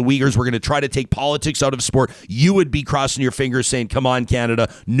against the Uyghurs, we're going to try to take politics out of sport. You would be crossing your fingers saying, "Come on,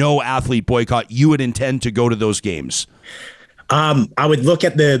 Canada, no athlete boycott." You would intend to go to those games. I would look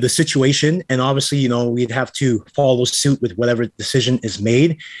at the situation, and obviously, we'd have to follow suit with whatever decision is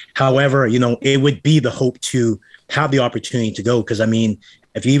made. However, it would be the hope to have the opportunity to go. Because I mean,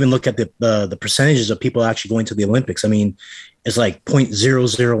 if you even look at the percentages of people actually going to the Olympics, I mean, it's like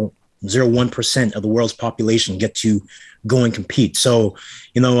 0.0001% of the world's population get to go and compete. So,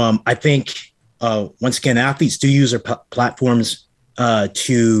 I think once again, athletes do use their platforms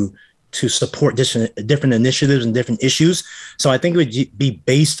to support different initiatives and different issues. So I think it would be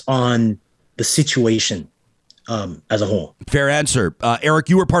based on the situation as a whole. Fair answer. Eric,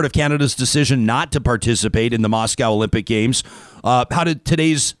 you were part of Canada's decision not to participate in the Moscow Olympic Games. How did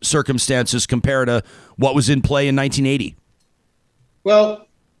today's circumstances compare to what was in play in 1980? Well,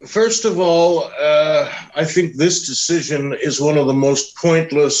 first of all, I think this decision is one of the most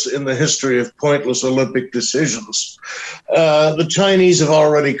pointless in the history of pointless Olympic decisions. The Chinese have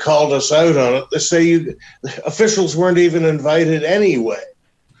already called us out on it. They say officials weren't even invited anyway.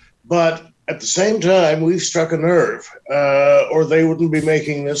 But at the same time, we've struck a nerve, or they wouldn't be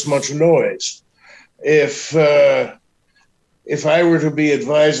making this much noise. If I were to be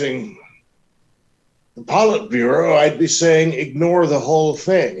advising the Politburo, I'd be saying ignore the whole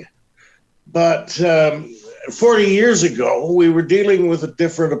thing. But 40 years ago, we were dealing with a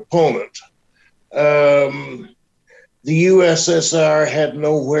different opponent. The USSR had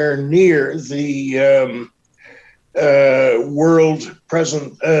nowhere near the world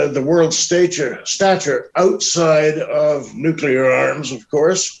stature outside of nuclear arms, of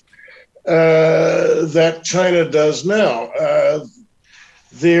course, that China does now.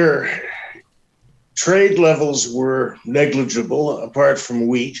 Their trade levels were negligible, apart from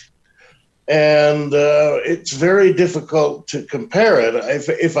wheat, and it's very difficult to compare it.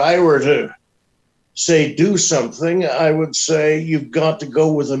 If I were to say do something, I would say you've got to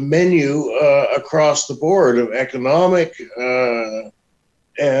go with a menu across the board of economic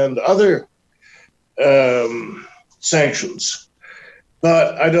and other sanctions.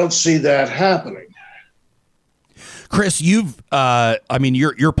 But I don't see that happening. Chris, you've,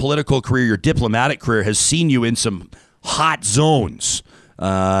 your political career, your diplomatic career has seen you in some hot zones.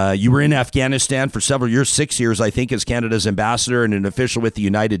 You were in Afghanistan for several years, 6 years, I think, as Canada's ambassador and an official with the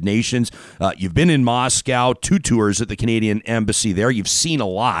United Nations. You've been in Moscow, 2 tours at the Canadian embassy there. You've seen a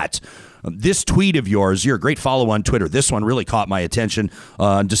lot. This tweet of yours, you're a great follow on Twitter. This one really caught my attention.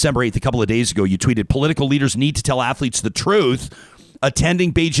 On December 8th, a couple of days ago, you tweeted, political leaders need to tell athletes the truth.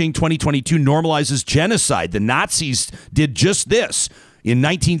 Attending Beijing 2022 normalizes genocide. The Nazis did just this in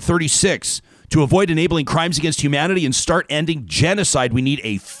 1936. To avoid enabling crimes against humanity and start ending genocide, we need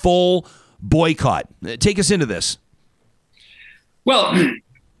a full boycott. Take us into this. Well,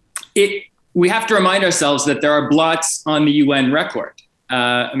 we have to remind ourselves that there are blots on the UN record. There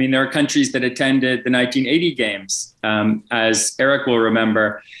are countries that attended the 1980 Games, as Eric will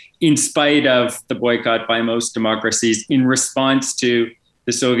remember, in spite of the boycott by most democracies in response to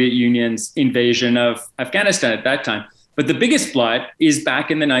the Soviet Union's invasion of Afghanistan at that time. But the biggest blot is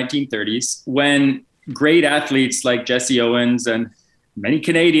back in the 1930s when great athletes like Jesse Owens and many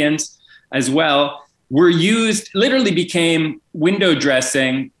Canadians as well were used, literally became window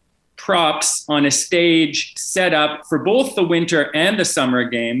dressing props on a stage set up for both the Winter and the Summer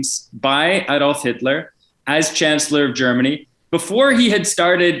Games by Adolf Hitler as Chancellor of Germany, before he had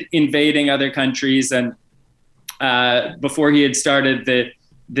started invading other countries and before he had started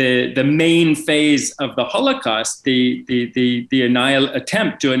the main phase of the Holocaust, the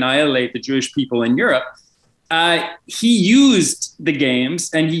attempt to annihilate the Jewish people in Europe. He used the games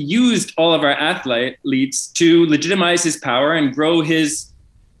and he used all of our athletes to legitimize his power and grow his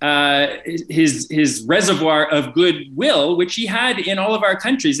reservoir of goodwill, which he had in all of our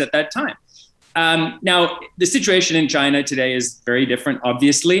countries at that time. Now, the situation in China today is very different,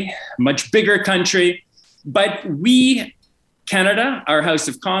 obviously, much bigger country, but we, Canada, our House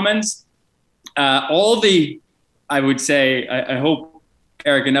of Commons, I would say, I hope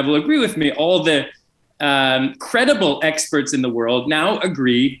Eric and Neville agree with me, all the credible experts in the world now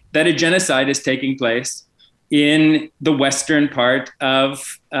agree that a genocide is taking place in the western part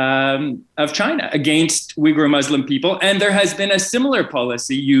of China against Uyghur Muslim people. And there has been a similar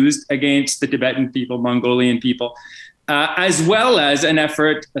policy used against the Tibetan people, Mongolian people, as well as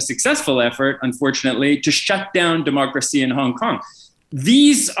a successful effort, unfortunately, to shut down democracy in Hong Kong.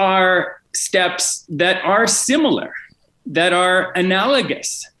 These are steps that are similar, that are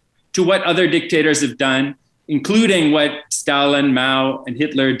analogous to what other dictators have done, including what Stalin, Mao, and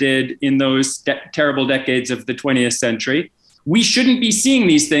Hitler did in those terrible decades of the 20th century. We shouldn't be seeing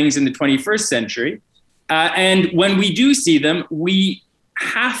these things in the 21st century. And when we do see them, we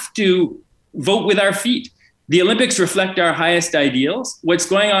have to vote with our feet. The Olympics reflect our highest ideals. What's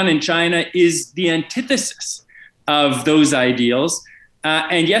going on in China is the antithesis of those ideals.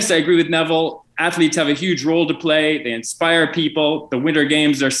 And yes, I agree with Neville. Athletes have a huge role to play. They inspire people. The Winter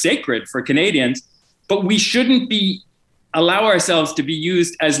Games are sacred for Canadians. But we shouldn't allow ourselves to be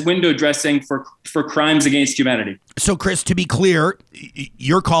used as window dressing for crimes against humanity. So, Chris, to be clear,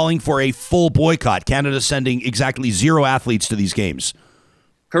 you're calling for a full boycott. Canada sending exactly 0 athletes to these games.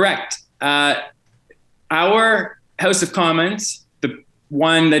 Correct. Our House of Commons,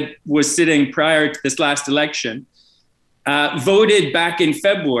 one that was sitting prior to this last election, voted back in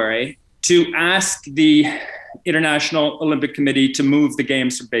February to ask the International Olympic Committee to move the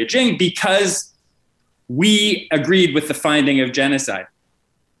Games from Beijing because we agreed with the finding of genocide.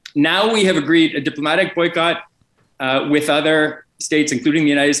 Now we have agreed a diplomatic boycott with other states, including the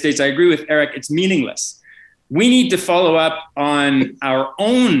United States. I agree with Eric, it's meaningless. We need to follow up on our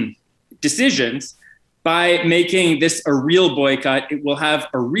own decisions by making this a real boycott. It will have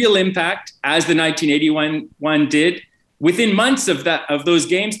a real impact, as the 1981 one did. Within months of those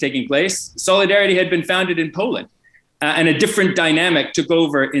games taking place, Solidarity had been founded in Poland, and a different dynamic took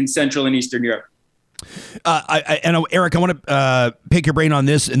over in Central and Eastern Europe. Eric, I want to pick your brain on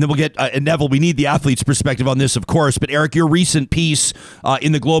this, and then we'll get Neville. We need the athlete's perspective on this, of course. But Eric, your recent piece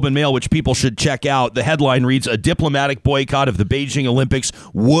in the Globe and Mail, which people should check out, the headline reads, "A diplomatic boycott of the Beijing Olympics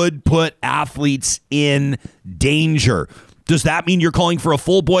would put athletes in danger." Does that mean you're calling for a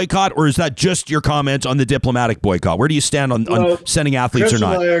full boycott, or is that just your comment on the diplomatic boycott? Where do you stand on sending athletes Chris or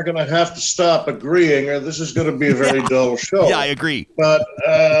not? and I are going to have to stop agreeing, or this is going to be a very dull show. Yeah, I agree. But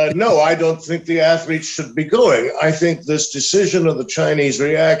no, I don't think the athletes should be going. I think this decision of the Chinese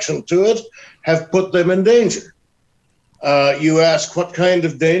reaction to it have put them in danger. You ask what kind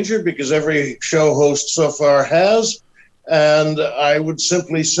of danger, because every show host so far has. And I would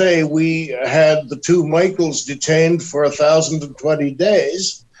simply say we had the two Michaels detained for 1,020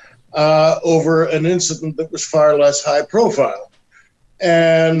 days over an incident that was far less high profile.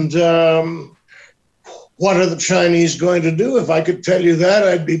 And what are the Chinese going to do? If I could tell you that,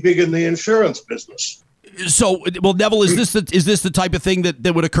 I'd be big in the insurance business. So, well, Neville, is this the type of thing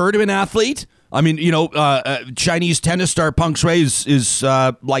that would occur to an athlete? I mean, Chinese tennis star Peng Shuai is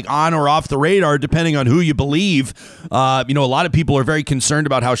like on or off the radar, depending on who you believe. A lot of people are very concerned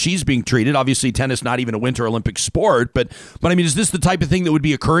about how she's being treated. Obviously, tennis not even a Winter Olympic sport, but I mean, is this the type of thing that would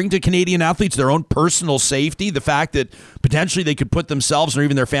be occurring to Canadian athletes? Their own personal safety, the fact that potentially they could put themselves or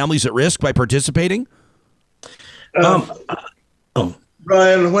even their families at risk by participating?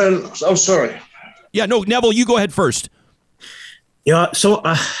 Brian, sorry. Yeah, no, Neville, you go ahead first. Yeah, so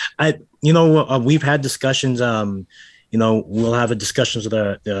we've had discussions. We'll have discussions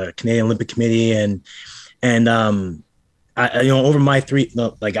with the Canadian Olympic Committee, and over my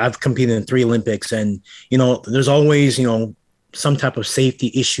I've competed in 3 Olympics, and there's always some type of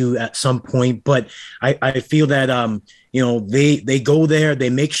safety issue at some point. But I feel that they go there, they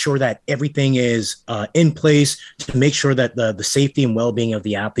make sure that everything is in place to make sure that the safety and well-being of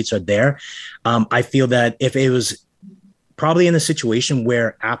the athletes are there. I feel that if it was probably in a situation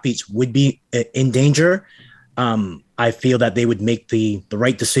where athletes would be in danger, I feel that they would make the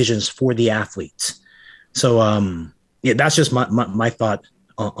right decisions for the athletes. So, that's just my thought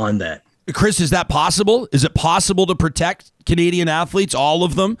on that. Chris, is that possible? Is it possible to protect Canadian athletes, all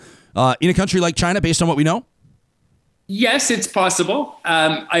of them, in a country like China, based on what we know? Yes, it's possible.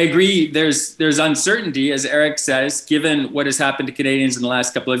 I agree. There's uncertainty, as Eric says, given what has happened to Canadians in the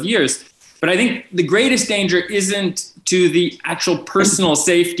last couple of years. But I think the greatest danger isn't to the actual personal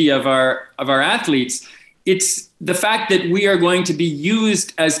safety of our athletes. It's the fact that we are going to be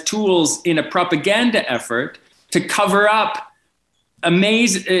used as tools in a propaganda effort to cover up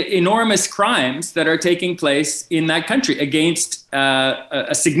enormous crimes that are taking place in that country against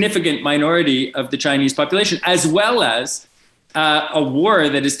a significant minority of the Chinese population, as well as a war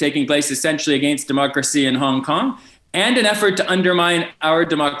that is taking place essentially against democracy in Hong Kong, and an effort to undermine our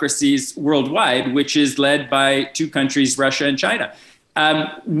democracies worldwide, which is led by 2 countries, Russia and China.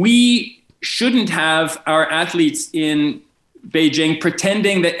 We shouldn't have our athletes in Beijing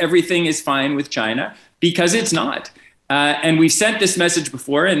pretending that everything is fine with China, because it's not. And we've sent this message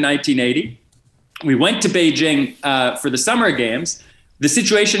before in 1980. We went to Beijing for the Summer Games. The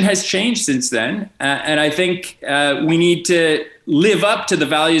situation has changed since then. And I think we need to live up to the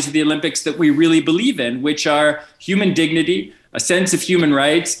values of the Olympics that we really believe in, which are human dignity, a sense of human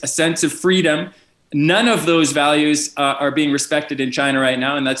rights, a sense of freedom. None of those values are being respected in China right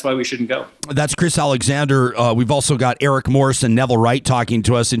now, and that's why we shouldn't go. That's Chris Alexander. We've also got Eric Morse and Neville Wright talking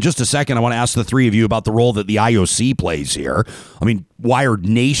to us. In just a second, I want to ask the 3 of you about the role that the IOC plays here. I mean, why are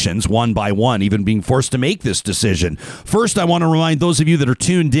nations, one by one, even being forced to make this decision? First, I want to remind those of you that are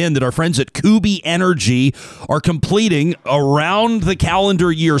tuned in that our friends at Kubi Energy are completing around the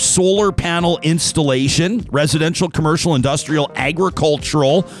calendar year solar panel installation, residential, commercial, industrial,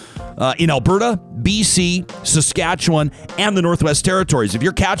 agricultural, in Alberta, BC, Saskatchewan, and the Northwest Territories. If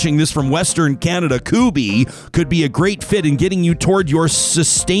you're catching this from Western Canada, Kubi could be a great fit in getting you toward your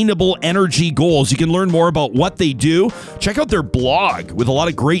sustainable energy goals. You can learn more about what they do. Check out their blog with a lot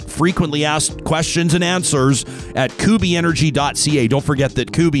of great frequently asked questions and answers at kubienergy.ca. Don't forget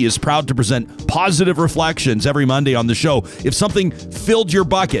that Kubi is proud to present positive reflections every Monday on the show. If something filled your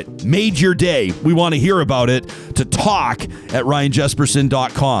bucket, made your day, we want to hear about it. To talk at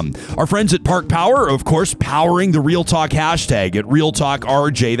ryanjesperson.com. Our friends at Park Power, of course, powering the Real Talk hashtag at Real Talk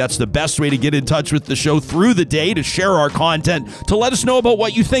RJ. That's the best way to get in touch with the show through the day, to share our content, to let us know about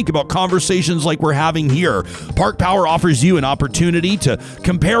what you think about conversations like we're having here. Park Power offers you an opportunity to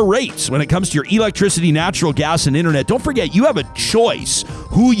compare rates when it comes to your electricity, natural gas, and internet. Don't forget, you have a choice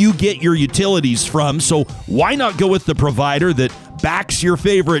who you get your utilities from, so why not go with the provider that backs your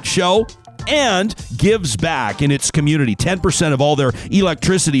favorite show and gives back in its community? 10% of all their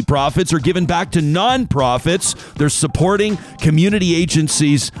electricity profits are given back to nonprofits. They're supporting community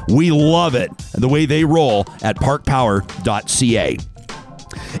agencies. We love it. And the way they roll at parkpower.ca.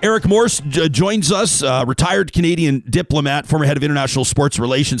 Eric Morse joins us, retired Canadian diplomat, former head of international sports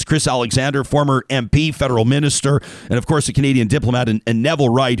relations. Chris Alexander, former MP, federal minister, and of course a Canadian diplomat, and Neville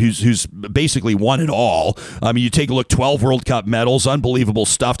Wright, who's basically won it all. I mean, you take a look, 12 World Cup medals, unbelievable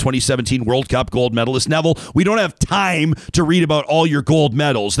stuff, 2017 World Cup gold medalist. Neville, we don't have time to read about all your gold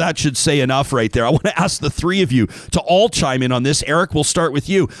medals. That should say enough right there. I want to ask the three of you to all chime in on this. Eric, we'll start with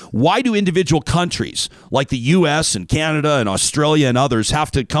you. Why do individual countries like the U.S. and Canada and Australia and others have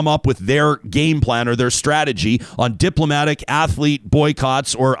to come up with their game plan or their strategy on diplomatic, athlete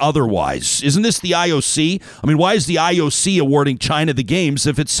boycotts or otherwise? Isn't this the IOC? I mean, why is the IOC awarding China the games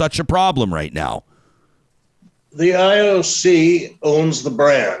if it's such a problem right now? The IOC owns the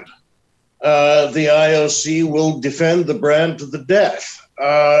brand. The IOC will defend the brand to the death.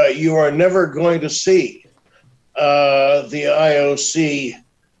 You are never going to see the IOC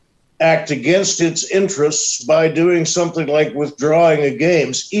act against its interests by doing something like withdrawing the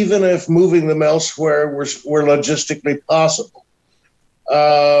games, even if moving them elsewhere were logistically possible.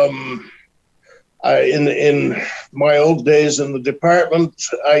 In my old days in the department,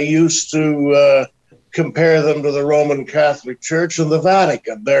 I used to compare them to the Roman Catholic Church and the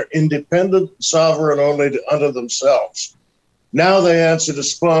Vatican. They're independent, sovereign only unto themselves. Now they answer to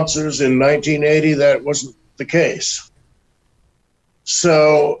sponsors. In 1980, that wasn't the case.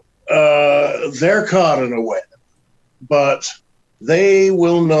 So they're caught in a web, but they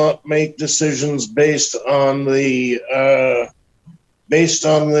will not make decisions based on the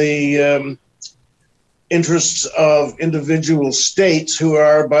interests of individual states who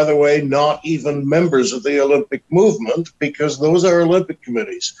are, by the way, not even members of the Olympic movement, because those are Olympic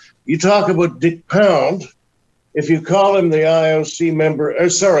committees. You talk about Dick Pound. If you call him the IOC member,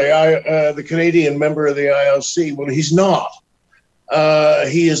 the Canadian member of the IOC, well, he's not.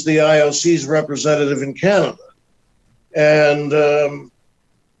 He is the IOC's representative in Canada. And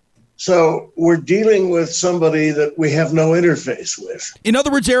so we're dealing with somebody that we have no interface with. In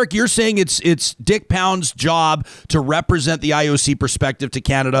other words, Eric, you're saying it's Dick Pound's job to represent the IOC perspective to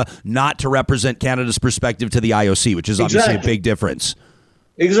Canada, not to represent Canada's perspective to the IOC, which is obviously a big difference.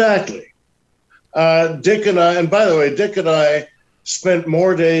 Exactly. Dick and I, and by the way, Dick and I spent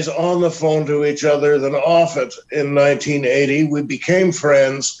more days on the phone to each other than off it in 1980. We became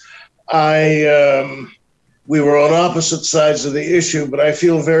friends. We were on opposite sides of the issue, but I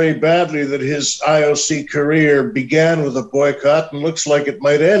feel very badly that his IOC career began with a boycott and looks like it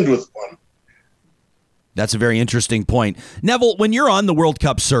might end with one. That's a very interesting point. Neville, when you're on the World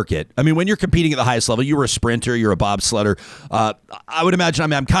Cup circuit, I mean, when you're competing at the highest level, you were a sprinter, you're a bobsledder. I would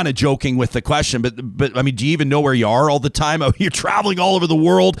imagine, I'm kind of joking with the question, but I mean, do you even know where you are all the time? You're traveling all over the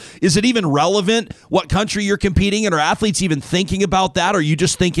world. Is it even relevant what country you're competing in? Are athletes even thinking about that? Or are you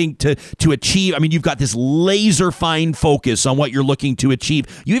just thinking to achieve? I mean, you've got this laser fine focus on what you're looking to achieve.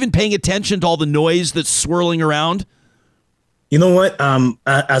 You even paying attention to all the noise that's swirling around? You know what?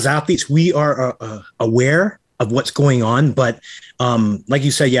 As athletes, we are aware of what's going on, but like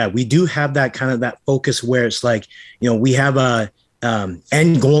you said, yeah, we do have that kind of that focus where it's like, we have a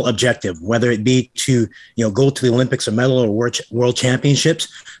end goal objective, whether it be to go to the Olympics or medal or world championships.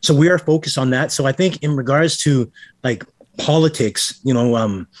 So we are focused on that. So I think in regards to like politics,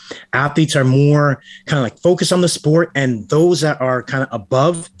 athletes are more kind of like focused on the sport, and those that are kind of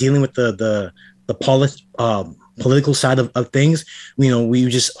above dealing with the political side of things, we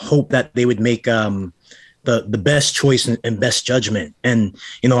just hope that they would make the best choice and best judgment. And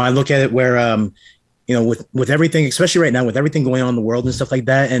I look at it where with everything, especially right now, with everything going on in the world and stuff like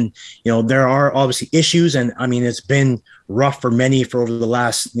that. And, there are obviously issues. And I mean, it's been rough for many for over the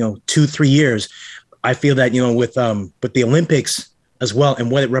last, 2-3 years. I feel that, with the Olympics as well and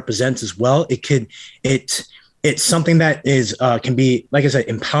what it represents as well, it's something that is can be, like I said,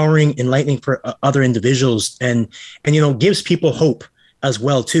 empowering, enlightening for other individuals and gives people hope as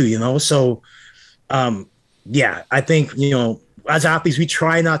well too, So I think, as athletes, we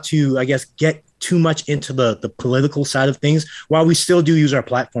try not to, I guess, get too much into the political side of things, while we still do use our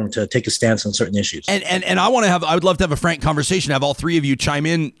platform to take a stance on certain issues. And I would love to have a frank conversation, have all three of you chime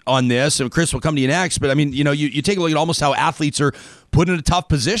in on this, and Chris will come to you next. But I mean, you take a look at almost how athletes are put in a tough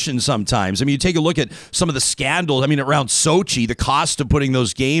position sometimes. I mean, you take a look at some of the scandals. I mean, around Sochi, the cost of putting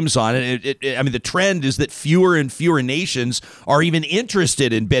those games on. The trend is that fewer and fewer nations are even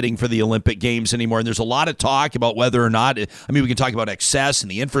interested in bidding for the Olympic Games anymore. And there's a lot of talk about whether or not, we can talk about excess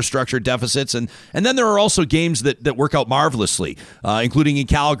and the infrastructure deficits. And then there are also games that work out marvelously, including in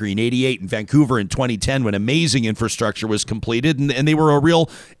Calgary in 88 and Vancouver in 2010, when amazing infrastructure was completed. And they were a real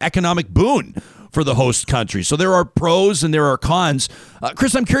economic boon for the host country. So there are pros and there are cons.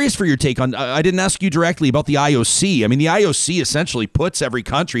 Chris, I'm curious for your take on, I didn't ask you directly about the IOC. I mean, the IOC essentially puts every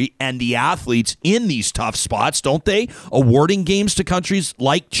country and the athletes in these tough spots, don't they? Awarding games to countries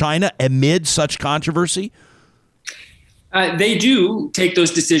like China amid such controversy? They do take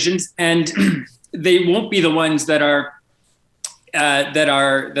those decisions, and they won't be the ones that are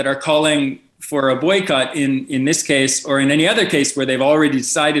calling for a boycott in this case or in any other case where they've already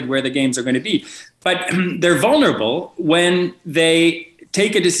decided where the games are going to be. But they're vulnerable when they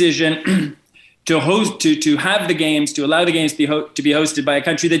take a decision to have the games, to allow the games to be hosted by a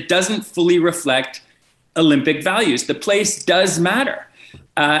country that doesn't fully reflect Olympic values. The place does matter.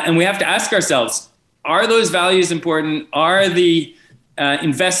 And we have to ask ourselves, are those values important? Are the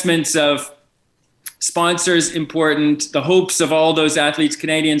investments of sponsors important? The hopes of all those athletes,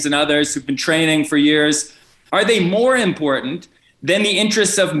 Canadians and others who've been training for years, are they more important than the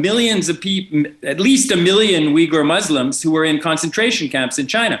interests of millions of people, at least 1 million Uyghur Muslims who were in concentration camps in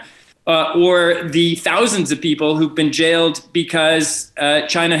China, or the thousands of people who've been jailed because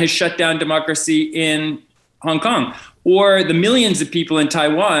China has shut down democracy in Hong Kong, or the millions of people in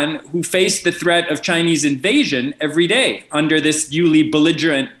Taiwan who face the threat of Chinese invasion every day under this newly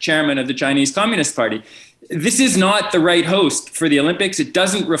belligerent chairman of the Chinese Communist Party? This is not the right host for the Olympics. It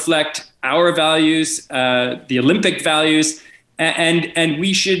doesn't reflect our values, the Olympic values. And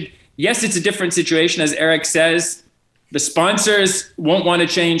we should, yes, it's a different situation, as Eric says. The sponsors won't want to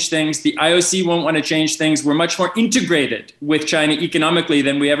change things. The IOC won't want to change things. We're much more integrated with China economically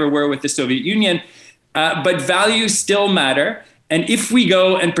than we ever were with the Soviet Union. But values still matter. And if we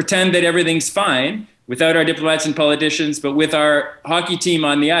go and pretend that everything's fine without our diplomats and politicians, but with our hockey team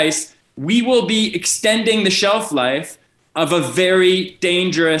on the ice, we will be extending the shelf life of a very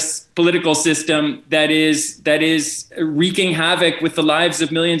dangerous political system that is wreaking havoc with the lives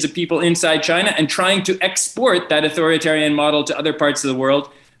of millions of people inside China and trying to export that authoritarian model to other parts of the world.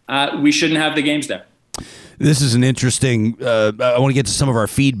 We shouldn't have the games there. This is an interesting, I want to get to some of our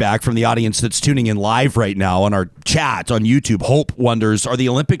feedback from the audience that's tuning in live right now on our chat on YouTube. Hope wonders, are the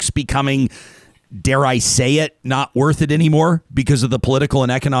Olympics becoming, dare I say it, not worth it anymore because of the political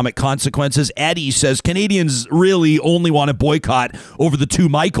and economic consequences? Eddie says Canadians really only want to boycott over the two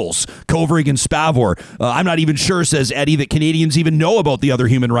Michaels, Kovrig and Spavor. I'm not even sure, says Eddie, that Canadians even know about the other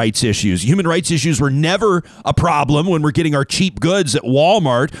human rights issues. Human rights issues were never a problem when we're getting our cheap goods at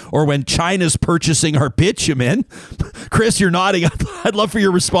Walmart or when China's purchasing our bitumen. Chris, you're nodding. I'd love for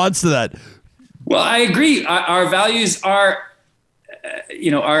your response to that. Well, I agree. Our values are,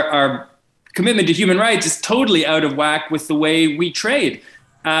 our commitment to human rights is totally out of whack with the way we trade.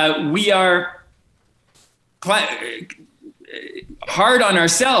 We are hard on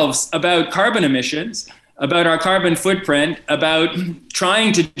ourselves about carbon emissions, about our carbon footprint, about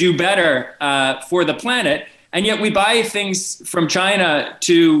trying to do better for the planet. And yet we buy things from China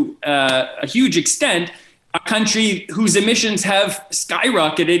to a huge extent, a country whose emissions have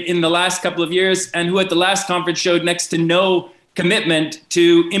skyrocketed in the last couple of years and who at the last conference showed next to no commitment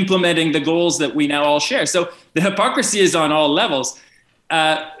to implementing the goals that we now all share. So the hypocrisy is on all levels.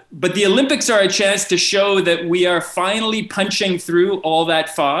 But the Olympics are a chance to show that we are finally punching through all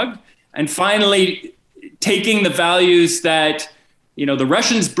that fog and finally taking the values that, the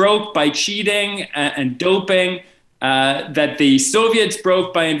Russians broke by cheating and doping, that the Soviets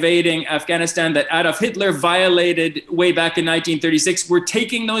broke by invading Afghanistan, that Adolf Hitler violated way back in 1936. We're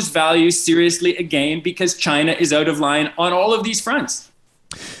taking those values seriously again because China is out of line on all of these fronts.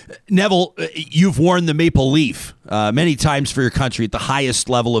 Neville, you've worn the maple leaf many times for your country at the highest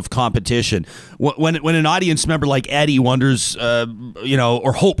level of competition. When an audience member like Eddie wonders,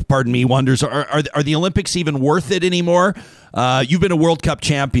 or Hope, pardon me, wonders, are the Olympics even worth it anymore? You've been a World Cup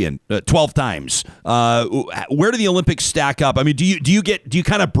champion 12 times. Where do the Olympics stack up? I mean, do you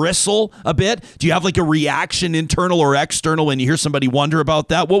kind of bristle a bit? Do you have like a reaction, internal or external, when you hear somebody wonder about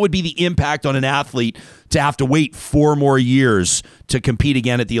that? What would be the impact on an athlete to have to wait 4 more years to compete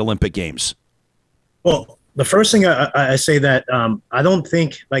again at the Olympic Games? Well, the first thing I say that I don't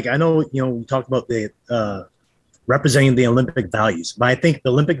think, like, I know, we talk about the representing the Olympic values, but I think the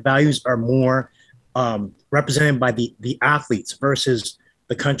Olympic values are more represented by the athletes versus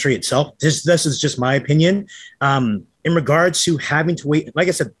the country itself. This is just my opinion. In regards to having to wait, like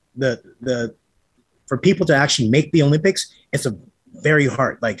I said, the for people to actually make the Olympics, it's a very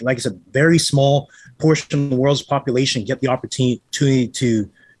hard, like I said, very small portion of the world's population get the opportunity to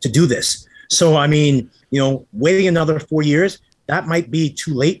do this. So, I mean, waiting another 4 years, that might be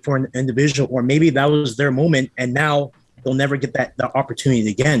too late for an individual, or maybe that was their moment and now they'll never get the opportunity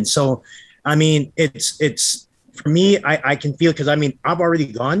again. So, I mean, it's for me, I can feel, because I mean, I've already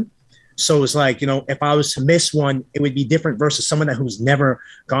gone. So it's like, if I was to miss one, it would be different versus someone who's never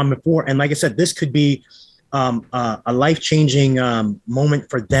gone before. And like I said, this could be a life-changing moment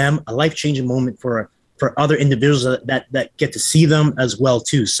for them, a life-changing moment for other individuals that get to see them as well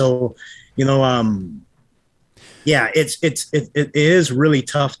too. So, yeah, it is really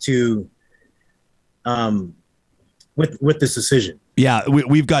tough to with this decision. Yeah,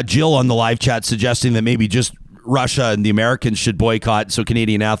 we've got Jill on the live chat suggesting that maybe just Russia and the Americans should boycott so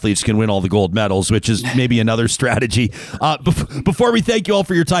Canadian athletes can win all the gold medals, which is maybe another strategy. Before we thank you all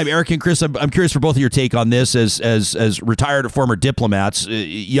for your time, Eric and Chris, I'm curious for both of your take on this as retired or former diplomats.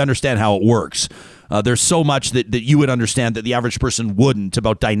 You understand how it works. There's so much that you would understand that the average person wouldn't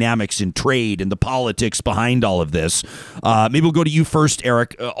about dynamics in trade and the politics behind all of this. Maybe we'll go to you first,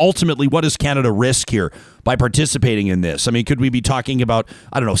 Eric. Ultimately, what does Canada risk here by participating in this? I mean, could we be talking about,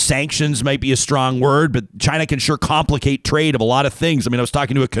 I don't know, sanctions might be a strong word, but China can sure complicate trade of a lot of things. I mean, I was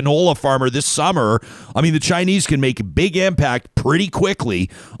talking to a canola farmer this summer. I mean, the Chinese can make a big impact pretty quickly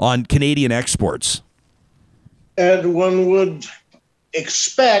on Canadian exports. And one would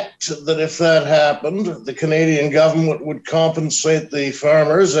expect that if that happened, the Canadian government would compensate the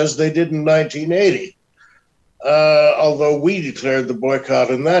farmers as they did in 1980, although we declared the boycott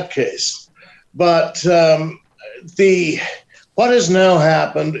in that case. But what has now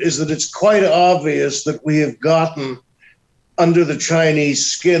happened is that it's quite obvious that we have gotten under the Chinese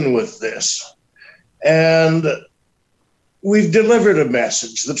skin with this. And we've delivered a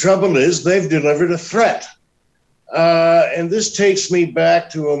message. The trouble is they've delivered a threat. And this takes me back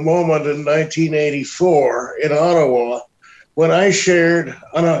to a moment in 1984 in Ottawa when I shared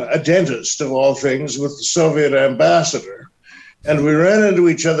a dentist, of all things, with the Soviet ambassador. And we ran into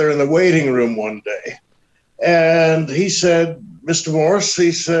each other in the waiting room one day. And he said, Mr. Morse,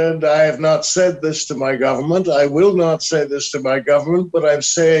 he said, I have not said this to my government. I will not say this to my government, but I'm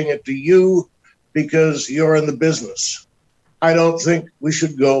saying it to you because you're in the business. I don't think we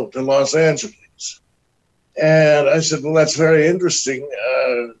should go to Los Angeles. And I said, well, that's very interesting,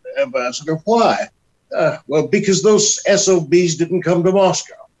 Ambassador. Why? Well, because those SOBs didn't come to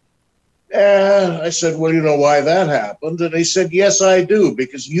Moscow. And I said, well, you know why that happened? And he said, yes, I do,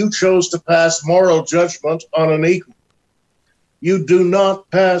 because you chose to pass moral judgment on an equal. You do not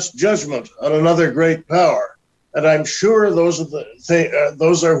pass judgment on another great power. And I'm sure those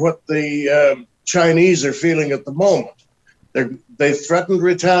are what the Chinese are feeling at the moment. They've threatened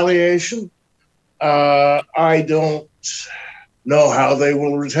retaliation. I don't know how they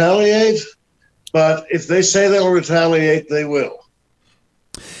will retaliate, but if they say they'll retaliate, they will.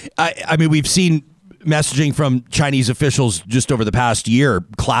 I mean, we've seen messaging from Chinese officials just over the past year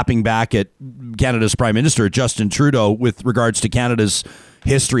clapping back at Canada's Prime Minister, Justin Trudeau, with regards to Canada's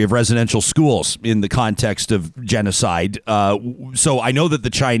history of residential schools in the context of genocide. So I know that the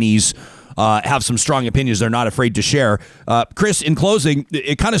Chinese have some strong opinions they're not afraid to share. Chris, in closing,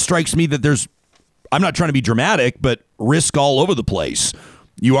 it kind of strikes me that I'm not trying to be dramatic, but risk all over the place.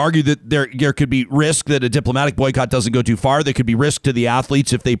 You argue that there could be risk that a diplomatic boycott doesn't go too far. There could be risk to the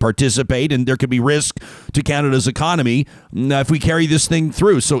athletes if they participate, and there could be risk to Canada's economy if we carry this thing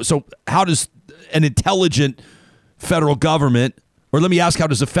through. So how does an intelligent federal government, or let me ask, how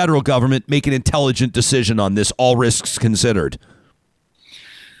does the federal government make an intelligent decision on this, all risks considered?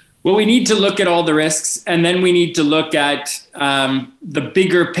 Well, we need to look at all the risks, and then we need to look at the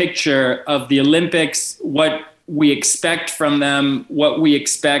bigger picture of the Olympics, what we expect from them, what we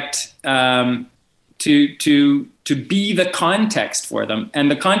expect to be the context for them. And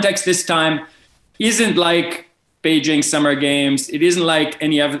the context this time isn't like Beijing Summer Games. It isn't like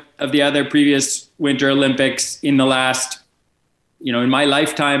any of the other previous Winter Olympics in the last, in my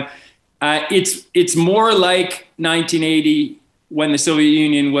lifetime. It's more like 1980 when the Soviet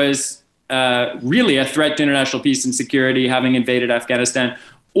Union was really a threat to international peace and security, having invaded Afghanistan,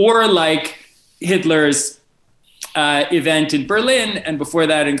 or like Hitler's event in Berlin, and before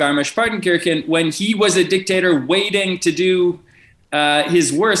that in Garmisch-Partenkirchen, when he was a dictator waiting to do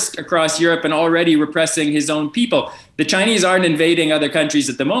his worst across Europe and already repressing his own people. The Chinese aren't invading other countries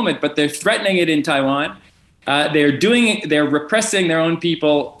at the moment, but they're threatening it in Taiwan. They're repressing their own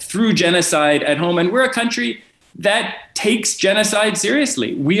people through genocide at home. And we're a country that takes genocide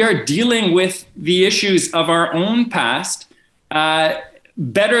seriously. We are dealing with the issues of our own past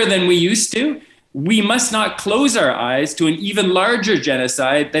better than we used to. We must not close our eyes to an even larger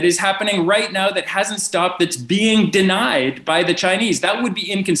genocide that is happening right now that hasn't stopped, that's being denied by the Chinese. That would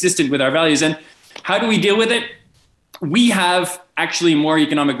be inconsistent with our values. And how do we deal with it? We have actually more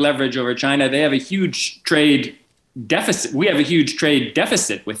economic leverage over China. They have a huge trade deficit. We have a huge trade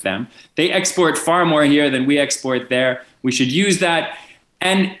deficit with them. They export far more here than we export there. We should use that.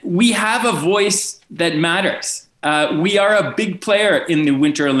 And we have a voice that matters. We are a big player in the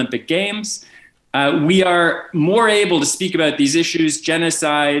Winter Olympic Games. We are more able to speak about these issues,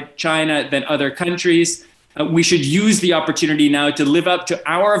 genocide, China, than other countries. We should use the opportunity now to live up to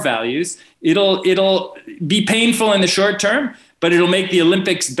our values. It'll be painful in the short term, but it'll make the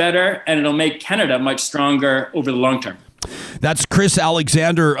Olympics better, and it'll make Canada much stronger over the long term. That's Chris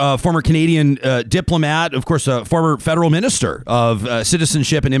Alexander, former Canadian diplomat, of course, a former federal minister of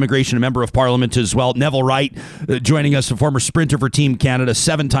citizenship and immigration, a member of parliament as well. Neville Wright joining us, a former sprinter for Team Canada,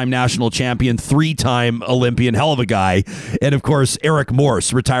 7-time national champion, 3-time Olympian, hell of a guy. And of course, Eric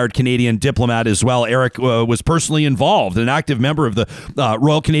Morse, retired Canadian diplomat as well. Eric was personally involved, an active member of the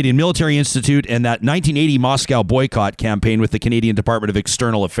Royal Canadian Military Institute and that 1980 Moscow boycott campaign with the Canadian Department of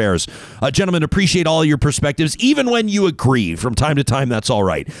External Affairs. Gentlemen, appreciate all your perspectives, even when you agree from time to time. That's all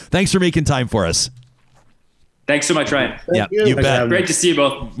right. Thanks for making time for us. Thanks so much, Ryan. Yeah, you bet. Great to see you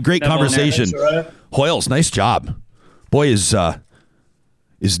both. Great conversation. Hoyles, nice job. Boy, is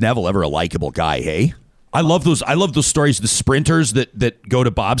Neville ever a likable guy, hey? I love those stories, the sprinters that go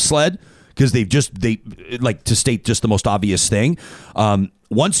to bobsled, because they like to state just the most obvious thing.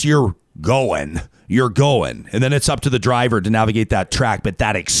 Once you're going, and then it's up to the driver to navigate that track. But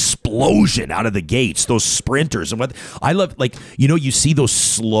that explosion out of the gates, those sprinters, and what I love, you see those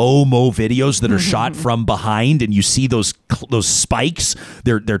slow-mo videos that are shot from behind, and you see those spikes,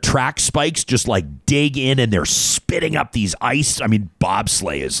 they're track spikes, just like dig in, and they're spitting up these ice. I mean,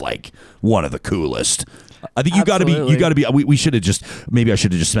 bobsleigh is like one of the coolest. I think you got to be. We should have maybe I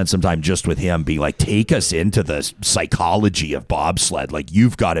should have just spent some time just with him, being like, take us into the psychology of bobsled. Like,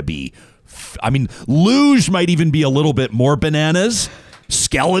 you've got to be. I mean, luge might even be a little bit more bananas.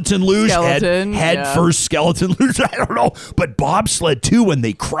 Skeleton luge, head first skeleton luge. I don't know, but bobsled too. When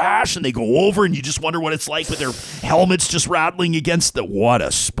they crash and they go over, and you just wonder what it's like with their helmets just rattling against the. What a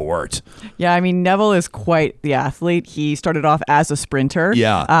sport! Yeah, I mean, Neville is quite the athlete. He started off as a sprinter,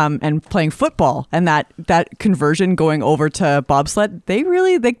 and playing football, and that conversion going over to bobsled, they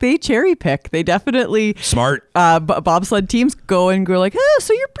really they cherry pick. They definitely smart. Bobsled teams go and go like, oh,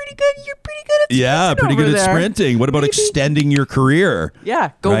 so you're pretty good. You're pretty good at sprinting. Pretty good at sprinting. What about extending your career?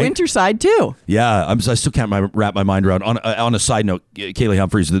 Yeah, go right? Winterside too. Yeah, I still can't wrap my mind around. On a side note, Kaylee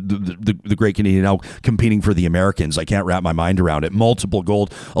Humphries, the great Canadian, now competing for the Americans. I can't wrap my mind around it. Multiple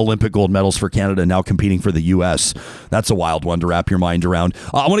Olympic gold medals for Canada, now competing for the U.S. That's a wild one to wrap your mind around.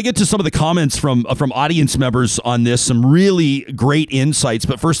 I want to get to some of the comments from audience members on this. Some really great insights.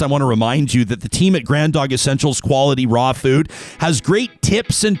 But first, I want to remind you that the team at Grand Dog Essentials Quality Raw Food has great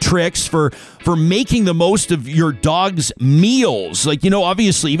tips and tricks for making the most of your dog's meals. Like,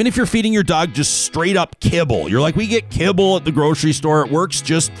 obviously, even if you're feeding your dog just straight up kibble, you're like, we get kibble at the grocery store. It works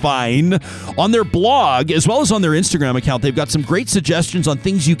just fine. On their blog, as well as on their Instagram account, they've got some great suggestions on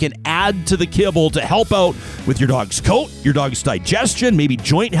things you can add to the kibble to help out with your dog's coat, your dog's digestion, maybe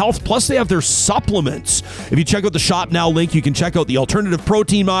joint health. Plus, they have their supplements. If you check out the Shop Now link, you can check out the alternative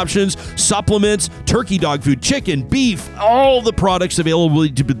protein options, supplements, turkey dog food, chicken, beef, all the products available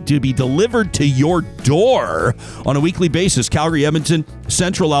to be delivered to your door on a weekly basis. Calgary, Edmonton,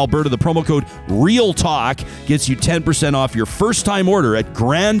 Central Alberta. The promo code REALTALK gets you 10% off your first time order at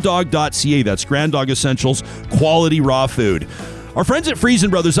granddog.ca. That's Grand Dog Essentials Quality Raw Food. Our friends at Freezin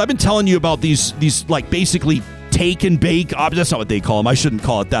Brothers, I've been telling you about these like basically take and bake. That's not what they call them. I shouldn't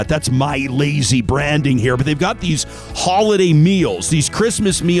call it that. That's my lazy branding here. But they've got these holiday meals, these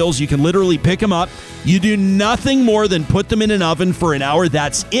Christmas meals. You can literally pick them up. You do nothing more than put them in an oven for an hour.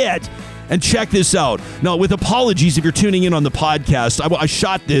 That's it. And check this out. Now, with apologies if you're tuning in on the podcast, I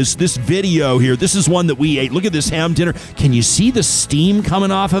shot this video here. This is one that we ate. Look at this ham dinner. Can you see the steam coming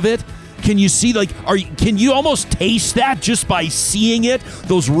off of it? Can you see, can you almost taste that just by seeing it?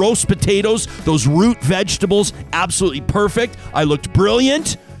 Those roast potatoes, those root vegetables, absolutely perfect. I looked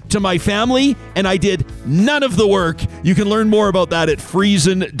brilliant to my family, and I did none of the work. You can learn more about that at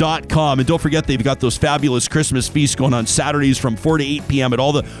friesen.com. And don't forget, they've got those fabulous Christmas feasts going on Saturdays from 4 to 8 p.m. at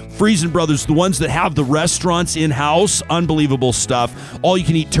all the Friesen Brothers, the ones that have the restaurants in-house. Unbelievable stuff.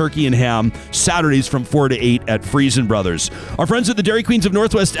 All-you-can-eat turkey and ham, Saturdays from 4 to 8 at Friesen Brothers. Our friends at the Dairy Queens of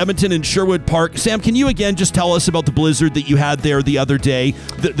Northwest Edmonton and Sherwood Park. Sam, can you again just tell us about the blizzard that you had there the other day?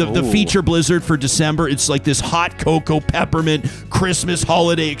 The feature blizzard for December. It's like this hot cocoa peppermint Christmas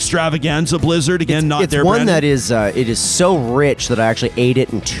holiday extravaganza blizzard. Again, it's one that is it is so rich that I actually ate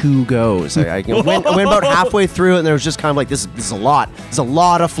it in 2 goes. I went about halfway through it, and there was just kind of like this is a lot. It's a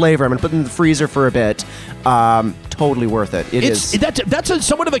lot of flavor. I'm gonna put it in the freezer for a bit. Totally worth it. That's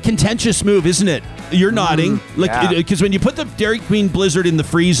somewhat of a contentious move, isn't it? You're nodding, because when you put the Dairy Queen Blizzard in the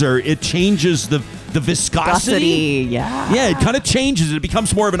freezer, it changes the viscosity. Yeah, it kind of changes. It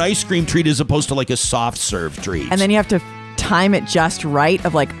becomes more of an ice cream treat as opposed to like a soft serve treat. And then you have to time it just right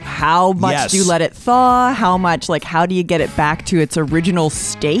of like how much do you let it thaw, how much, like how do you get it back to its original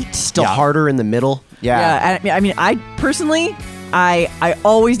state, still harder in the middle. I mean I personally I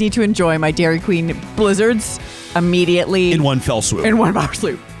always need to enjoy my Dairy Queen Blizzards immediately in one fell swoop.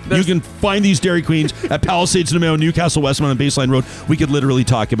 You can find these Dairy Queens at Palisades, Namao, Newcastle, Westmount, and Baseline Road. We could literally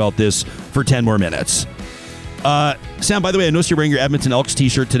talk about this for 10 more minutes. Sam, by the way, I noticed you're wearing your Edmonton Elks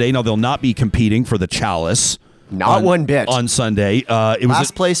t-shirt today. Now, they'll not be competing for the Chalice. Not one bit. On Sunday.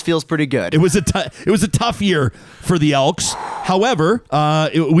 Last place feels pretty good. It was a tough year for the Elks. However, our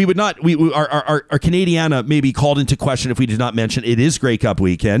Canadiana may be called into question if we did not mention it is Grey Cup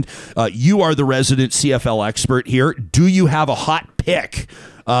weekend. You are the resident CFL expert here. Do you have a hot pick?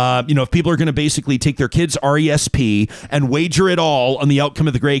 If people are going to basically take their kids' RESP and wager it all on the outcome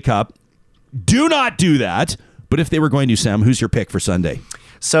of the Grey Cup, do not do that. But if they were going to, Sam, who's your pick for Sunday?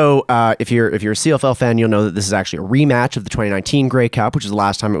 So if you're a CFL fan, you'll know that this is actually a rematch of the 2019 Grey Cup, which is the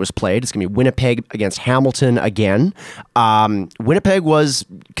last time it was played. It's going to be Winnipeg against Hamilton again. Winnipeg was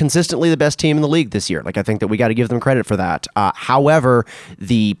consistently the best team in the league this year. Like, I think that we got to give them credit for that. However,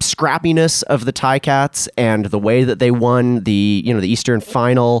 the scrappiness of the Ticats and the way that they won the Eastern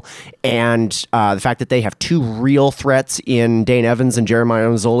Final, and the fact that they have 2 real threats in Dane Evans and Jeremiah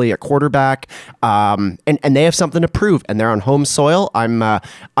Mazzoli at quarterback, and they have something to prove, and they're on home soil.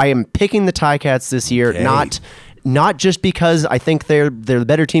 I am picking the Ticats this year, not just because I think they're the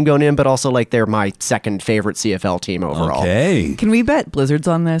better team going in, but also like they're my second favorite CFL team overall. Okay. Can we bet Blizzards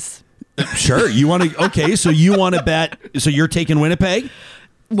on this? Sure. You want to? Okay. So you want to bet? So you're taking Winnipeg?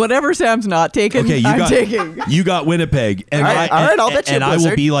 Whatever Sam's not taking, I'm taking. You got Winnipeg. And all right, I'll bet you and I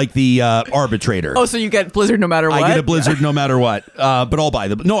will be like the arbitrator. Oh, so you get Blizzard no matter what? I get a Blizzard no matter what. But I'll buy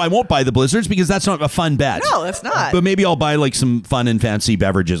them. No, I won't buy the Blizzards because that's not a fun bet. No, that's not. But maybe I'll buy like some fun and fancy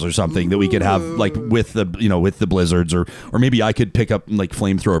beverages or something that we could have like with the Blizzards, or maybe I could pick up like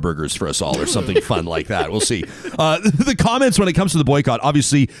flamethrower burgers for us all or something fun like that. We'll see. The comments when it comes to the boycott,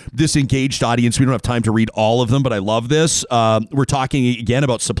 obviously this engaged audience, we don't have time to read all of them, but I love this. We're talking again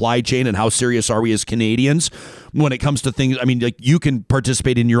about supply chain and how serious are we as Canadians when it comes to things. I mean, like, you can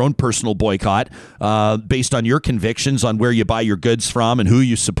participate in your own personal boycott based on your convictions on where you buy your goods from and who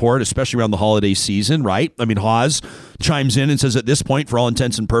you support, especially around the holiday season, right? I mean, Haas chimes in and says at this point, for all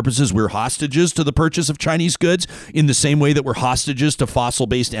intents and purposes, we're hostages to the purchase of Chinese goods in the same way that we're hostages to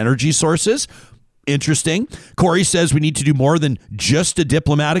fossil-based energy sources. Interesting. Corey says we need to do more than just a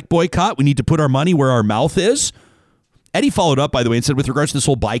diplomatic boycott. We need to put our money where our mouth is. Eddie followed up, by the way, and said, with regards to this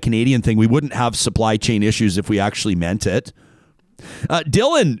whole Buy Canadian thing, we wouldn't have supply chain issues if we actually meant it.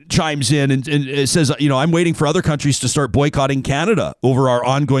 Dylan chimes in and says, I'm waiting for other countries to start boycotting Canada over our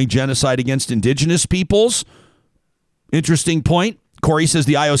ongoing genocide against Indigenous peoples. Interesting point. Corey says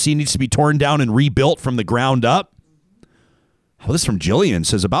the IOC needs to be torn down and rebuilt from the ground up. Well, this from Jillian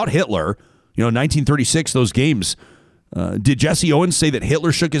says about Hitler, 1936, those games. Did Jesse Owens say that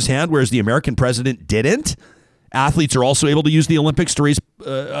Hitler shook his hand, whereas the American president didn't? Athletes are also able to use the Olympics to raise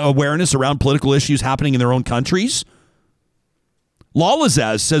awareness around political issues happening in their own countries.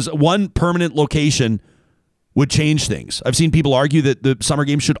 Lalazaz says one permanent location would change things. I've seen people argue that the Summer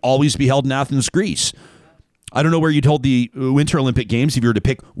Games should always be held in Athens, Greece. I don't know where you'd hold the Winter Olympic Games if you were to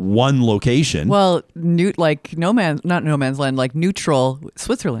pick one location. Well, not no man's land, like neutral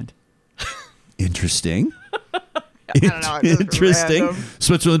Switzerland. Interesting. I don't know, Interesting.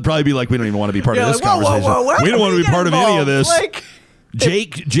 Switzerland would probably be like, we don't even want to be part of this like, conversation. Whoa, we don't want to be part of any of this.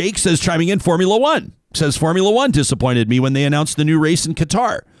 Jake says, chiming in, Formula One. Says Formula One disappointed me when they announced the new race in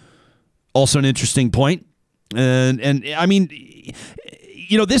Qatar. Also an interesting point. And I mean,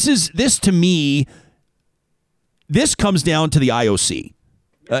 you know, this to me, this comes down to the IOC.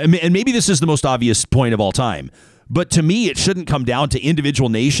 And maybe this is the most obvious point of all time. But to me, it shouldn't come down to individual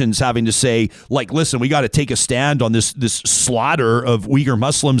nations having to say, like, listen, we got to take a stand on this slaughter of Uyghur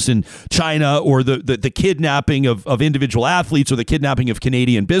Muslims in China, or the kidnapping of individual athletes, or the kidnapping of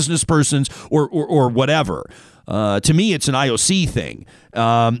Canadian business persons, or whatever. To me, it's an IOC thing.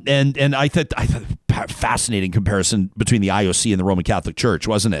 And I thought fascinating comparison between the IOC and the Roman Catholic Church,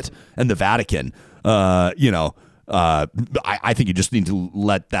 wasn't it? And the Vatican. I think you just need to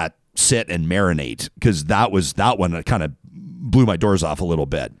let that sit and marinate, because that one that kind of blew my doors off a little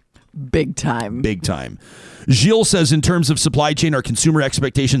bit. Big time. Gilles says, in terms of supply chain, our consumer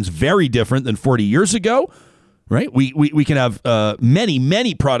expectations very different than 40 years ago. Right? We can have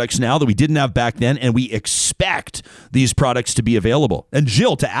many products now that we didn't have back then, and we expect these products to be available. And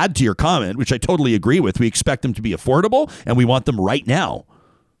Gilles, to add to your comment, which I totally agree with, we expect them to be affordable, and we want them right now.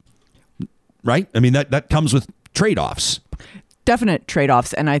 Right? I mean, that comes with trade-offs. Definite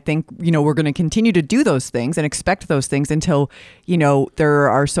trade-offs. And I think, we're going to continue to do those things and expect those things until, there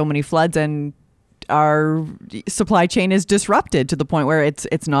are so many floods and our supply chain is disrupted to the point where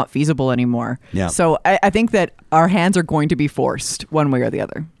it's not feasible anymore. Yeah. So I think that our hands are going to be forced one way or the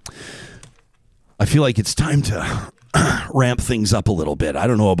other. I feel like it's time to ramp things up a little bit. I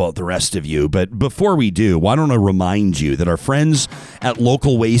don't know about the rest of you, but before we do, why don't I remind you that our friends at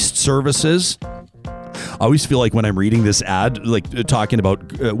Local Waste Services, I always feel like when I'm reading this ad, like talking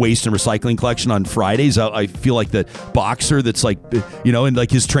about waste and recycling collection on Fridays, I feel like the boxer that's like, and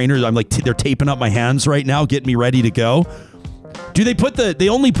like his trainers, I'm like, they're taping up my hands right now, getting me ready to go. Do they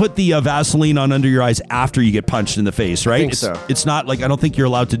only put the Vaseline on under your eyes after you get punched in the face, right? I think so. It's not like, I don't think you're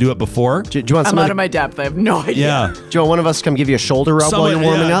allowed to do it before. Do you want I'm out of my depth. I have no idea. Yeah. Do you want one of us to come give you a shoulder rub while you're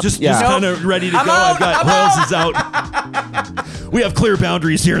warming up? Just kind of ready to go. I've got Hoyles is out. We have clear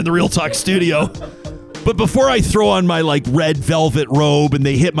boundaries here in the Real Talk studio. But before I throw on my red velvet robe and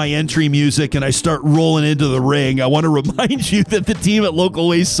they hit my entry music and I start rolling into the ring, I want to remind you that the team at Local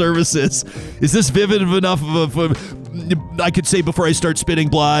Waste Services, is this vivid enough of I could say before I start spitting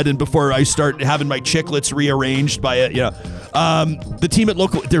blood and before I start having my chiclets rearranged by it, the team at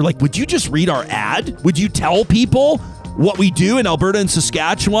Local, they're like, would you just read our ad? Would you tell people what we do in Alberta and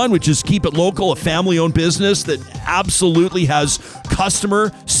Saskatchewan, which is Keep It Local, a family-owned business that absolutely has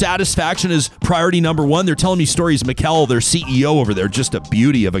customer satisfaction as priority number one. They're telling me stories. Mikkel, their CEO over there, just a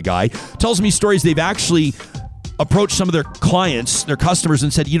beauty of a guy, tells me stories. They've actually approached some of their clients, their customers,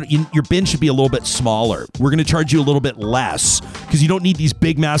 and said, your bin should be a little bit smaller. We're going to charge you a little bit less because you don't need these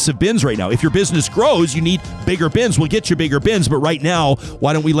big, massive bins right now. If your business grows, you need bigger bins. We'll get you bigger bins, but right now,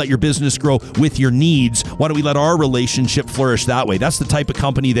 why don't we let your business grow with your needs? Why don't we let our relationship flourish that way? That's the type of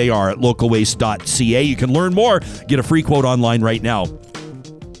company they are at localwaste.ca. You can learn more, get a free quote online right now.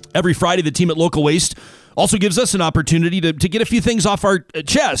 Every Friday, the team at Local Waste also gives us an opportunity to get a few things off our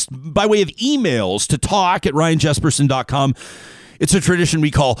chest by way of emails to talk@ryanjesperson.com. It's a tradition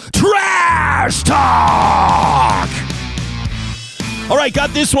we call Trash Talk. All right,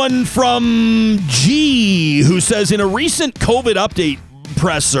 got this one from G, who says, in a recent COVID update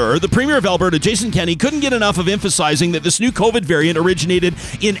presser, the Premier of Alberta, Jason Kenney, couldn't get enough of emphasizing that this new COVID variant originated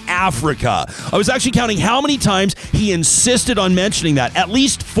in Africa. I was actually counting how many times he insisted on mentioning that, at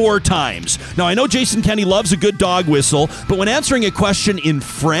least 4 times. Now, I know Jason Kenney loves a good dog whistle, but when answering a question in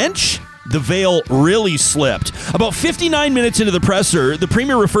French, the veil really slipped. About 59 minutes into the presser, the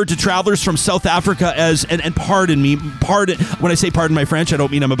Premier referred to travelers from South Africa as, and pardon when I say pardon my French, I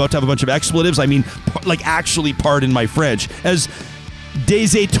don't mean I'm about to have a bunch of expletives. I mean, actually pardon my French, as des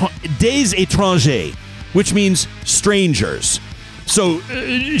étrangers, which means strangers. So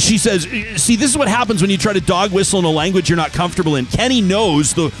she says, see, this is what happens when you try to dog whistle in a language you're not comfortable in. Kenny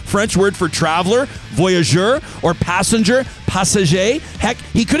knows the French word for traveler, voyageur, or passenger, passager. Heck,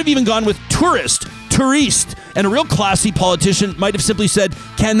 he could have even gone with touriste. And a real classy politician might have simply said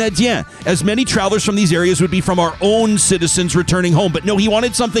Canadien, as many travelers from these areas would be from our own citizens returning home. But no, he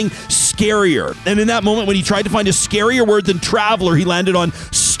wanted something scarier. And in that moment, when he tried to find a scarier word than traveler, he landed on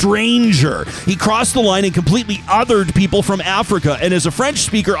stranger. He crossed the line and completely othered people from Africa. And as a French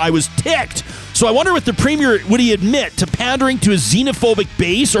speaker, I was ticked. So I wonder if the Premier, would he admit to pandering to a xenophobic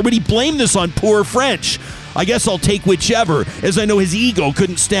base, or would he blame this on poor French? I guess I'll take whichever, as I know his ego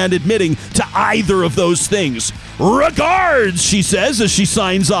couldn't stand admitting to either of those things. Regards, she says as she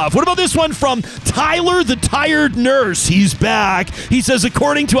signs off. What about this one from Tyler the Tired Nurse? He's back. He says,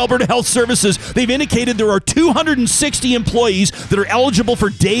 according to Alberta Health Services, they've indicated there are 260 employees that are eligible for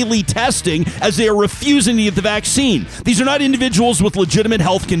daily testing as they are refusing to get the vaccine. These are not individuals with legitimate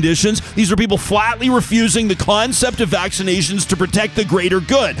health conditions. These are people flatly refusing the concept of vaccinations to protect the greater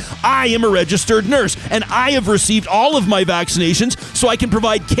good. I am a registered nurse, and I have received all of my vaccinations so I can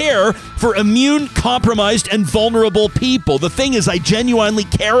provide care for immune-compromised and vulnerable people. The thing is, I genuinely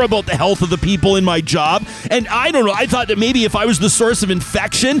care about the health of the people in my job, and I don't know, I thought that maybe if I was the source of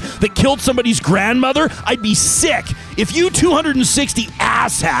infection that killed somebody's grandmother, I'd be sick. If you 260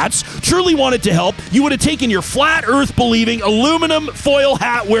 asshats truly wanted to help, you would have taken your flat earth-believing, aluminum foil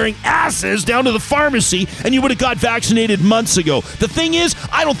hat-wearing asses down to the pharmacy, and you would have got vaccinated months ago. The thing is,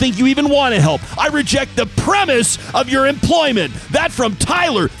 I don't think you even want to help. I reject the premise of your employment. That from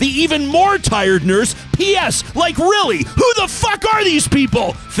Tyler, the even more tired nurse. P.S. Like, really? Who the fuck are these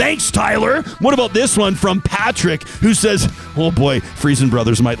people? Thanks, Tyler. What about this one from Patrick, who says, oh boy, Friesen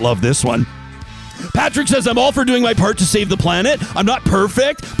Brothers might love this one. Patrick says, I'm all for doing my part to save the planet. I'm not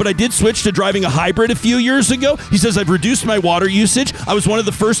perfect, but I did switch to driving a hybrid a few years ago. He says, I've reduced my water usage. I was one of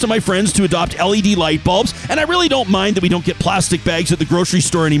the first of my friends to adopt LED light bulbs, and I really don't mind that we don't get plastic bags at the grocery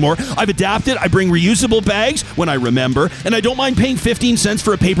store anymore. I've adapted. I bring reusable bags when I remember, and I don't mind paying 15 cents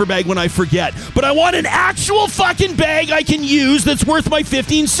for a paper bag when I forget. But I want an actual fucking bag I can use that's worth my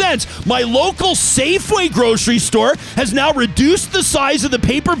 15 cents. My local Safeway grocery store has now reduced the size of the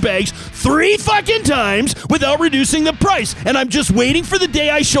paper bags 3 fucking times without reducing the price, and I'm just waiting for the day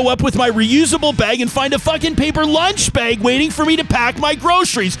I show up with my reusable bag and find a fucking paper lunch bag waiting for me to pack my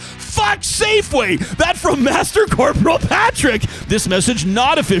groceries. Fuck Safeway! That from Master Corporal Patrick. This message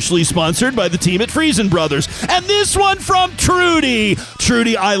not officially sponsored by the team at Friesen Brothers. And this one from Trudy.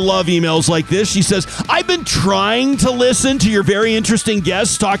 Trudy, I love emails like this. She says, I've been trying to listen to your very interesting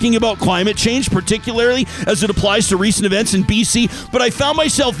guests talking about climate change, particularly as it applies to recent events in BC, but I found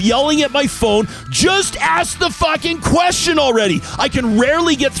myself yelling at my phone, just ask the fucking question already. I can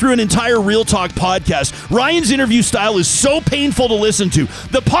rarely get through an entire Real Talk podcast. Ryan's interview style is so painful to listen to.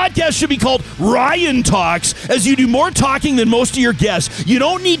 The podcast should be called Ryan Talks, as you do more talking than most of your guests. You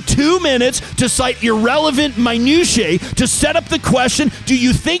don't need 2 minutes to cite irrelevant minutiae to set up the question, do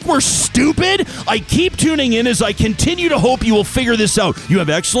you think we're stupid? I keep tuning in as I continue to hope you will figure this out. You have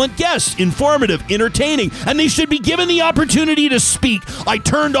excellent guests, informative, entertaining, and they should be given the opportunity to speak. I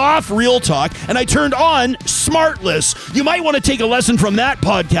turned off Real Talk and I turned on Smartless. You might want to take a lesson from that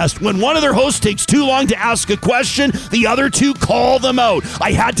podcast. When one of their hosts takes too long to ask a question, the other two call them out.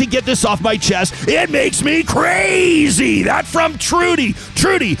 I had to get this off my chest. It makes me crazy. That from Trudy.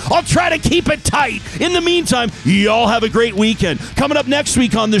 Trudy, I'll try to keep it tight. In the meantime, y'all have a great weekend. Coming up next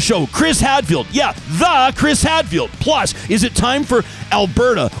week on the show, Chris Hadfield. Yeah, the Chris Hadfield. Plus, is it time for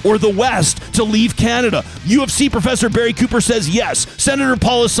Alberta or the West to leave Canada? UFC professor Barry Cooper says yes. Senator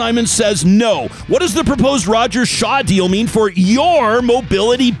Paula Simon says no. What does the proposed Rogers Shaw deal mean for your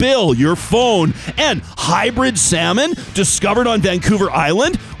mobility bill, your phone? And hybrid salmon discovered on Vancouver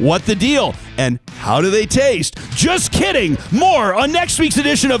Island? What the deal? And how do they taste? Just kidding. More on next week's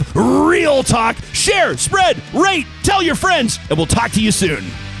edition of Real Talk. Share, spread, rate, tell your friends, and we'll talk to you soon.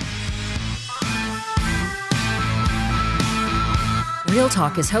 Real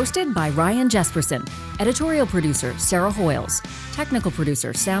Talk is hosted by Ryan Jesperson, editorial producer Sarah Hoyles, technical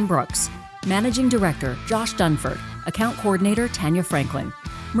producer Sam Brooks, managing director Josh Dunford, account coordinator Tanya Franklin,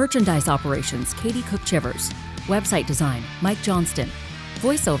 merchandise operations Katie Cook-Chivers, website design Mike Johnston,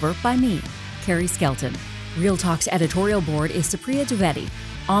 voiceover by me, Carrie Skelton. Real Talk's editorial board is Supriya Dwivedi,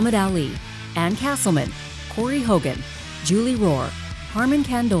 Ahmed Ali, Ann Castleman, Corey Hogan, Julie Rohr, Harmon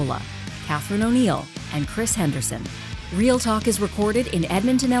Candola, Catherine O'Neill, and Chris Henderson. Real Talk is recorded in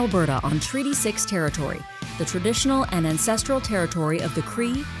Edmonton, Alberta on Treaty 6 territory, the traditional and ancestral territory of the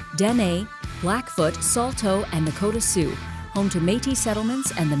Cree, Dene, Blackfoot, Saulteaux, and Nakota Sioux, home to Métis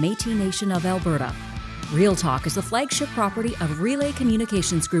settlements and the Métis Nation of Alberta. Real Talk is the flagship property of Relay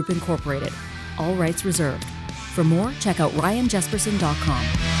Communications Group Incorporated. All rights reserved. For more, check out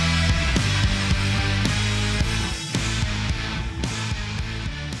ryanjesperson.com.